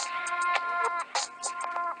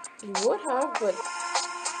 You would have, but...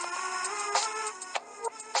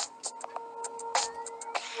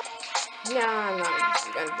 Nah, I'm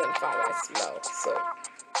not gonna fall right slow, so...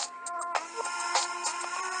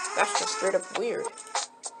 That's just straight up weird.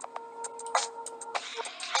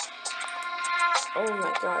 Oh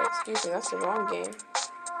my god, excuse me, that's the wrong game.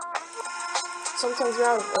 Sometimes you're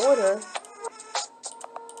out of order.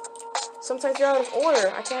 Sometimes you're out of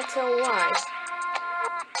order. I can't tell why.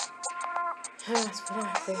 That's what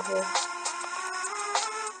I think here.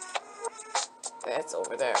 That's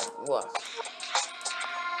over there. Look.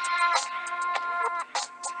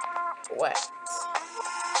 What?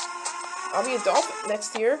 I'll be a dolphin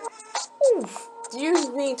next year. Oof. Do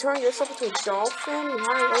you mean turn yourself into a dolphin?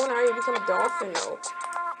 How do you become a dolphin though?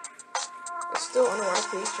 It's still underwater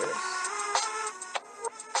creatures.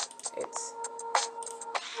 It's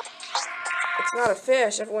not a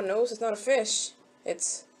fish. Everyone knows it's not a fish.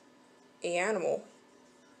 It's an animal.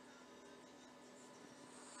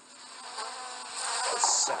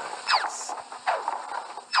 Science.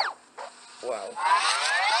 Wow.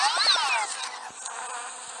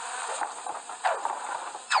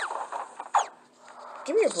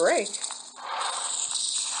 Give me a break.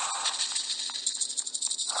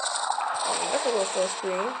 Oh, that's a little full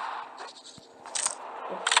screen.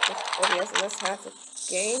 Oh yes, and this has a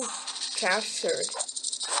game captured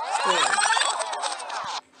screen.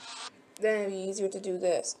 Then it'd be easier to do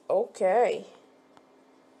this. Okay.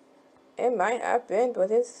 It might have been, but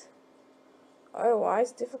it's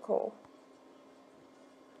otherwise difficult.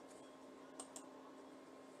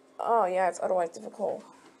 Oh yeah, it's otherwise difficult.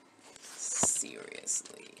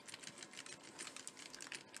 Seriously.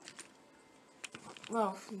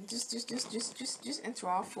 Well, just enter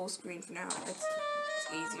off full screen for now. It's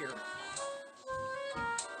easier.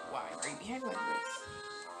 Why are you behaving like this?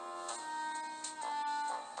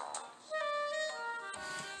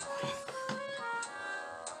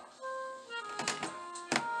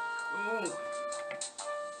 Oh,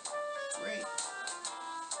 great.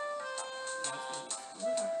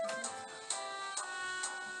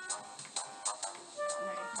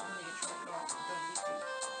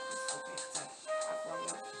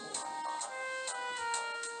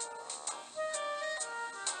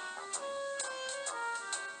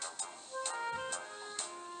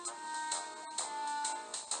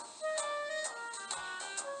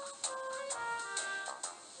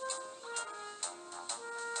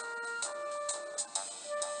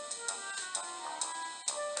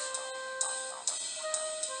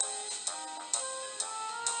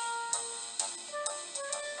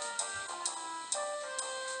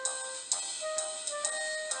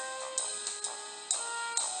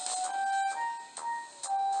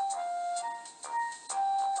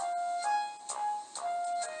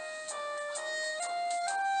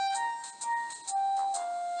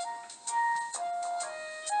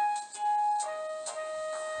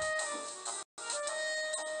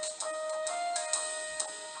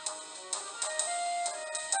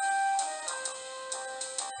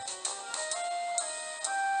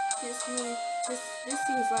 This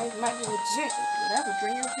seems like it might be legit. Whatever,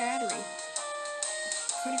 drain your battery.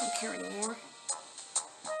 I don't even care anymore.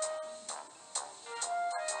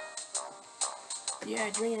 Yeah,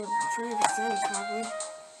 drain your percent probably.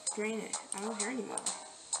 Drain it. I don't care anymore.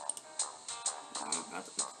 I'm about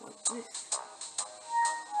to look like this.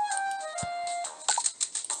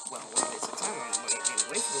 Well, wait a time I'm getting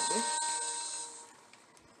away for a bit.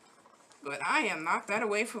 But I am not that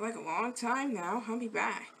away for like a long time now. I'll be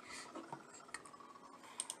back.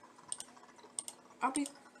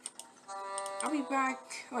 I'll be back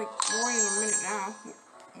like more than a minute now.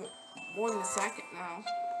 More than a second now.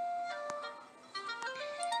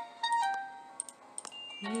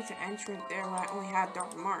 You need to enter it there when I only had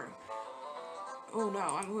Dr. Martin. Oh no,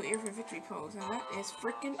 I'm a little here for victory pose, and that is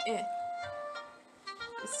freaking it.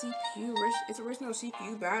 The CPU, it's original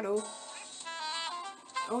CPU battle.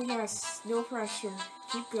 Oh yes, no pressure.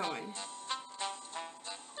 Keep going.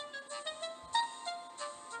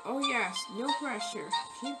 Oh yes, no pressure.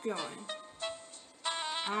 Keep going.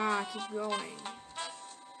 Ah, keep going.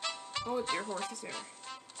 Oh, dear horse is there.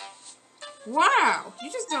 Wow!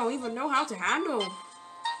 You just don't even know how to handle.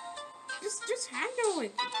 Just handle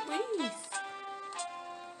it, please.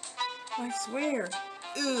 I swear.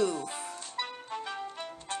 Oof.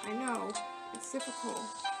 I know, it's difficult,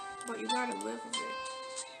 but you gotta live with it.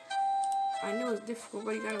 I know it's difficult,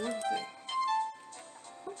 but you gotta live with it.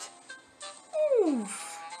 What?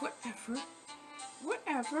 Oof. Whatever.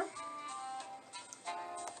 Whatever.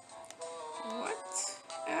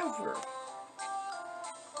 Whatever.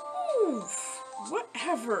 Oof.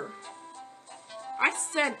 Whatever. I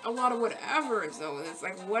said a lot of whatevers though. It's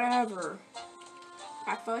like whatever.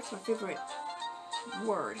 I feel like it's my favorite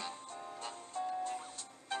word.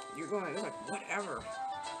 You're going to like whatever.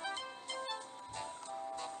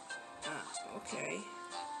 Okay.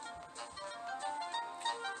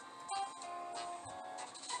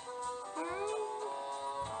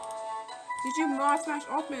 Did you mod Smash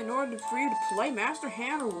Ultimate in order for you to play Master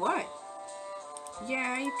Hand or what?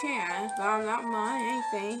 Yeah, you can, but I'm not modding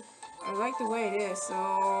anything. I like the way it is, so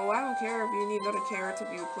I don't care if you need another character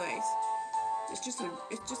to be replaced. It's just a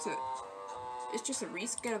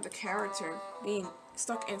reskin of the character being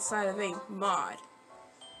stuck inside of a mod.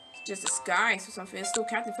 It's just disguised or something. It's still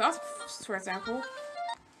Captain Falcon, for example.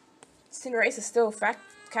 Cinderace is still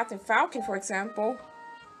Captain Falcon, for example.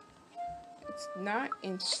 It's not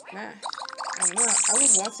in Smash. I don't know. I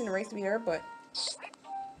would want Cinderace to be there, but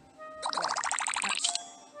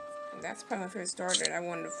that's probably my first starter. I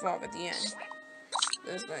wanted to evolve at the end.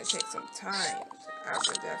 But it's going to take some time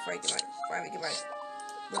after that fight to finally get my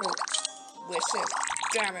little wishes.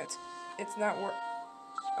 Damn it. It's not work.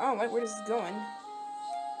 I don't like where this is going. I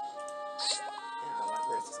don't like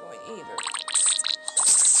where this is going either.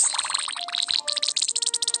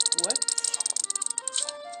 What?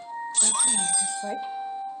 Nothing. It's like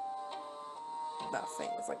nothing.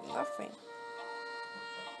 It's like nothing.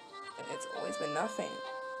 And it's always been nothing.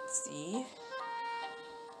 See?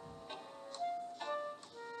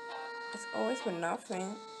 It's always been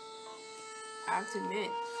nothing. I have to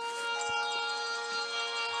admit.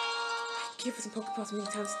 I gave it some Pokeballs many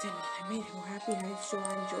times 10. I made it more happy and I'm sure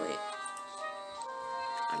I enjoy it.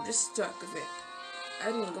 I'm just stuck with it. I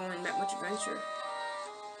didn't go on that much adventure.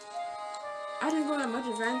 I didn't go on that much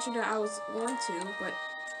adventure that I was going to, but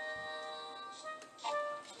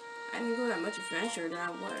I didn't go on that much adventure that I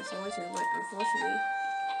was going to, but unfortunately,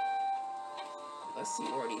 let's see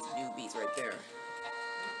all these newbies right there.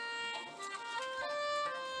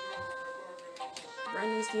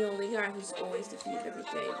 Brandon's the only guy who's always defeated every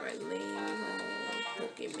day by lame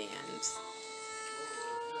Pokemans.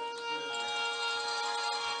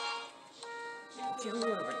 Okay, I'm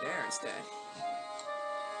going over there instead.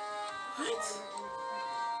 What?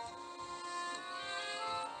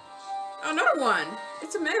 Another one!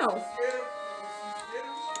 It's a male!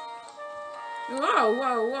 Whoa,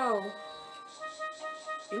 whoa, whoa.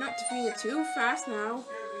 You're not defeating it too fast now.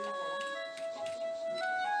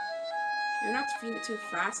 You're not defeating it too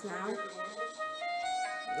fast now.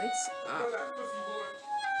 What's up?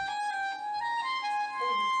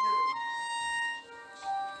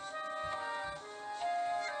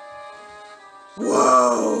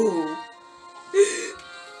 Whoa!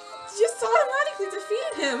 Just automatically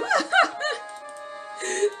defeated him!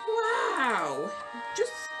 Wow!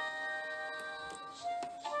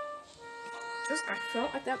 I felt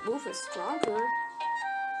like that move is stronger.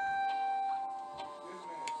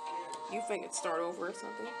 You think it'd start over or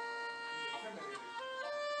something?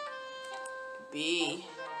 B.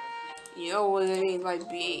 You know what I mean, like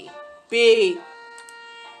B. B!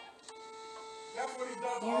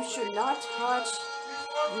 You should not touch.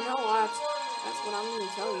 You know what? That's what I'm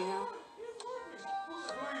gonna tell you now.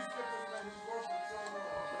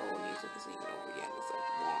 Oh, music isn't even over yet. It's like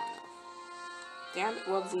long enough. Damn it,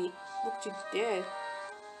 Wubbzy. Look what you did.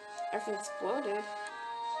 Everything exploded.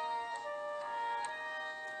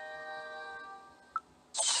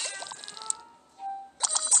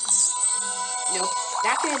 Nope,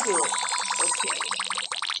 that didn't do it. Okay.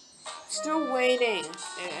 Still waiting.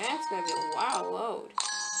 That's gonna be a wild load.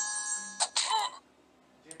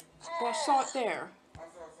 But I saw it there.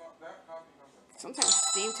 Sometimes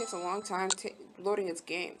Steam takes a long time loading its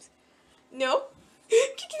games. Nope.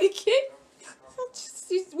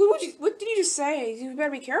 What did you just say? You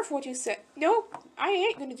better be careful what you said. Nope, I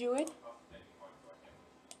ain't gonna do it.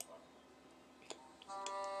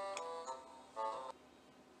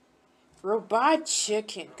 Robot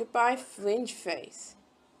chicken. Goodbye, flinch face.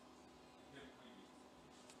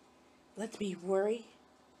 Let me worry.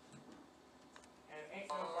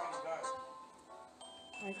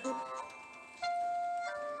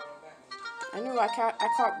 I knew I caught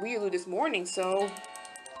Riolu this morning, so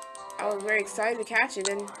I was very excited to catch it,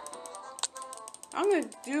 and I'm gonna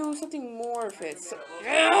do something more of it. So,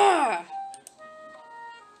 yeah!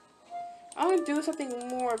 I'm gonna do something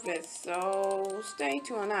more of it, so stay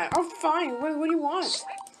tuned on that. Oh, fine. What do you want?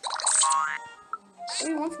 What do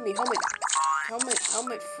you want from me?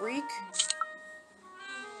 Helmet freak?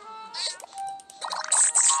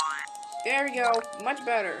 There we go. Much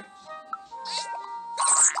better.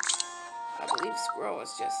 I believe Squirrel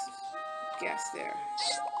is just guessed there.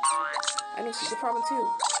 I don't see the problem too.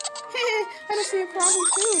 I don't see a problem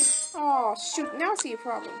too. Oh shoot! Now I see a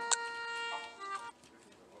problem.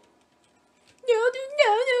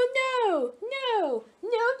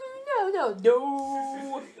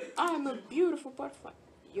 No. I'm a beautiful butterfly.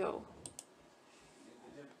 Yo.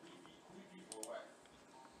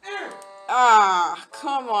 Ah,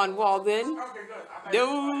 come on, Walden. Okay, good.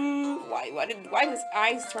 No. Why does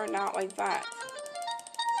eyes turn out like that?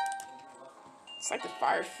 It's like the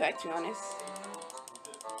fire effect, to be honest.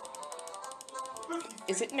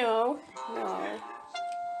 Is it no? No.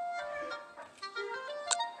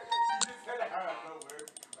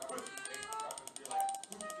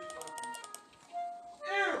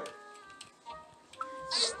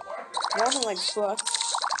 Marvin likes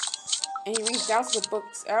books, and he reads thousands of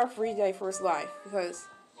books every day for his life because,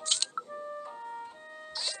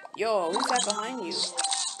 yo, who's that behind you?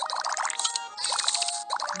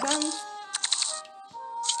 Guns.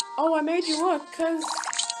 Oh, I made you look, cause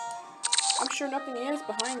I'm sure nothing is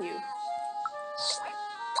behind you.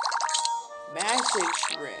 Magic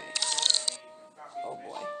trick. Oh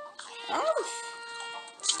boy. Ouch.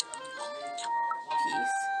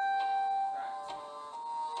 Peace.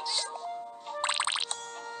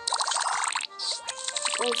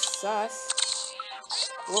 Oh, sus.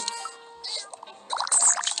 Whoops.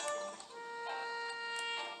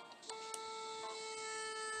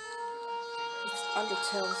 It's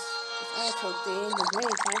Undertale's theme. As many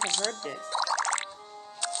times I've heard this.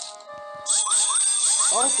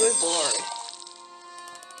 Oh, good lord.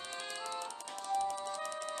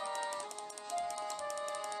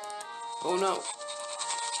 Oh no.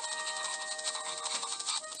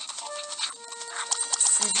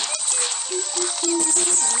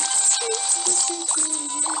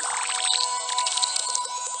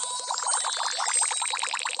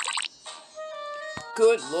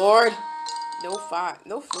 Good lord. No five.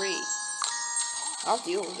 No free. I'll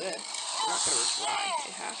deal with it. I'm not gonna retry.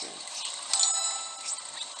 It happens.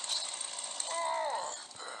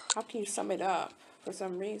 How can you sum it up for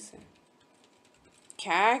some reason?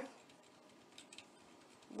 Cag?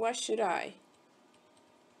 What should I?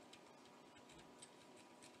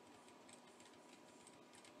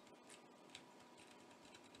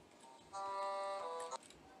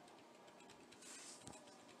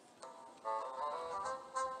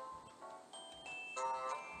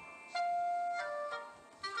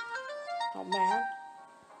 Oh man.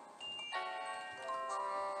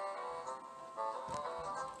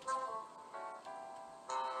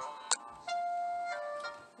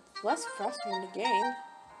 It's less frustrating the game.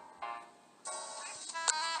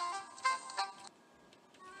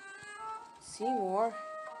 Seymour.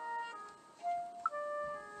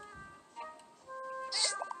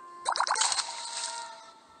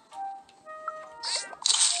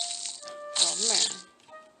 Oh man.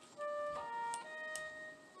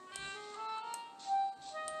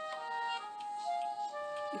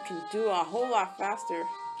 You can do a whole lot faster.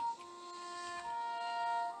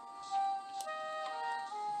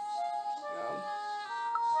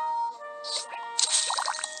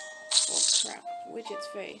 Oh crap. Widget's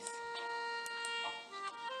face.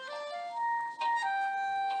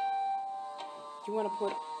 Do you want to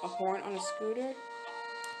put a horn on a scooter?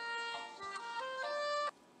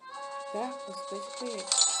 That was basically it.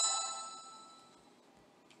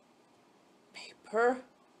 Paper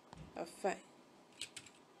effect.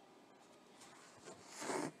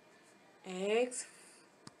 Eggs.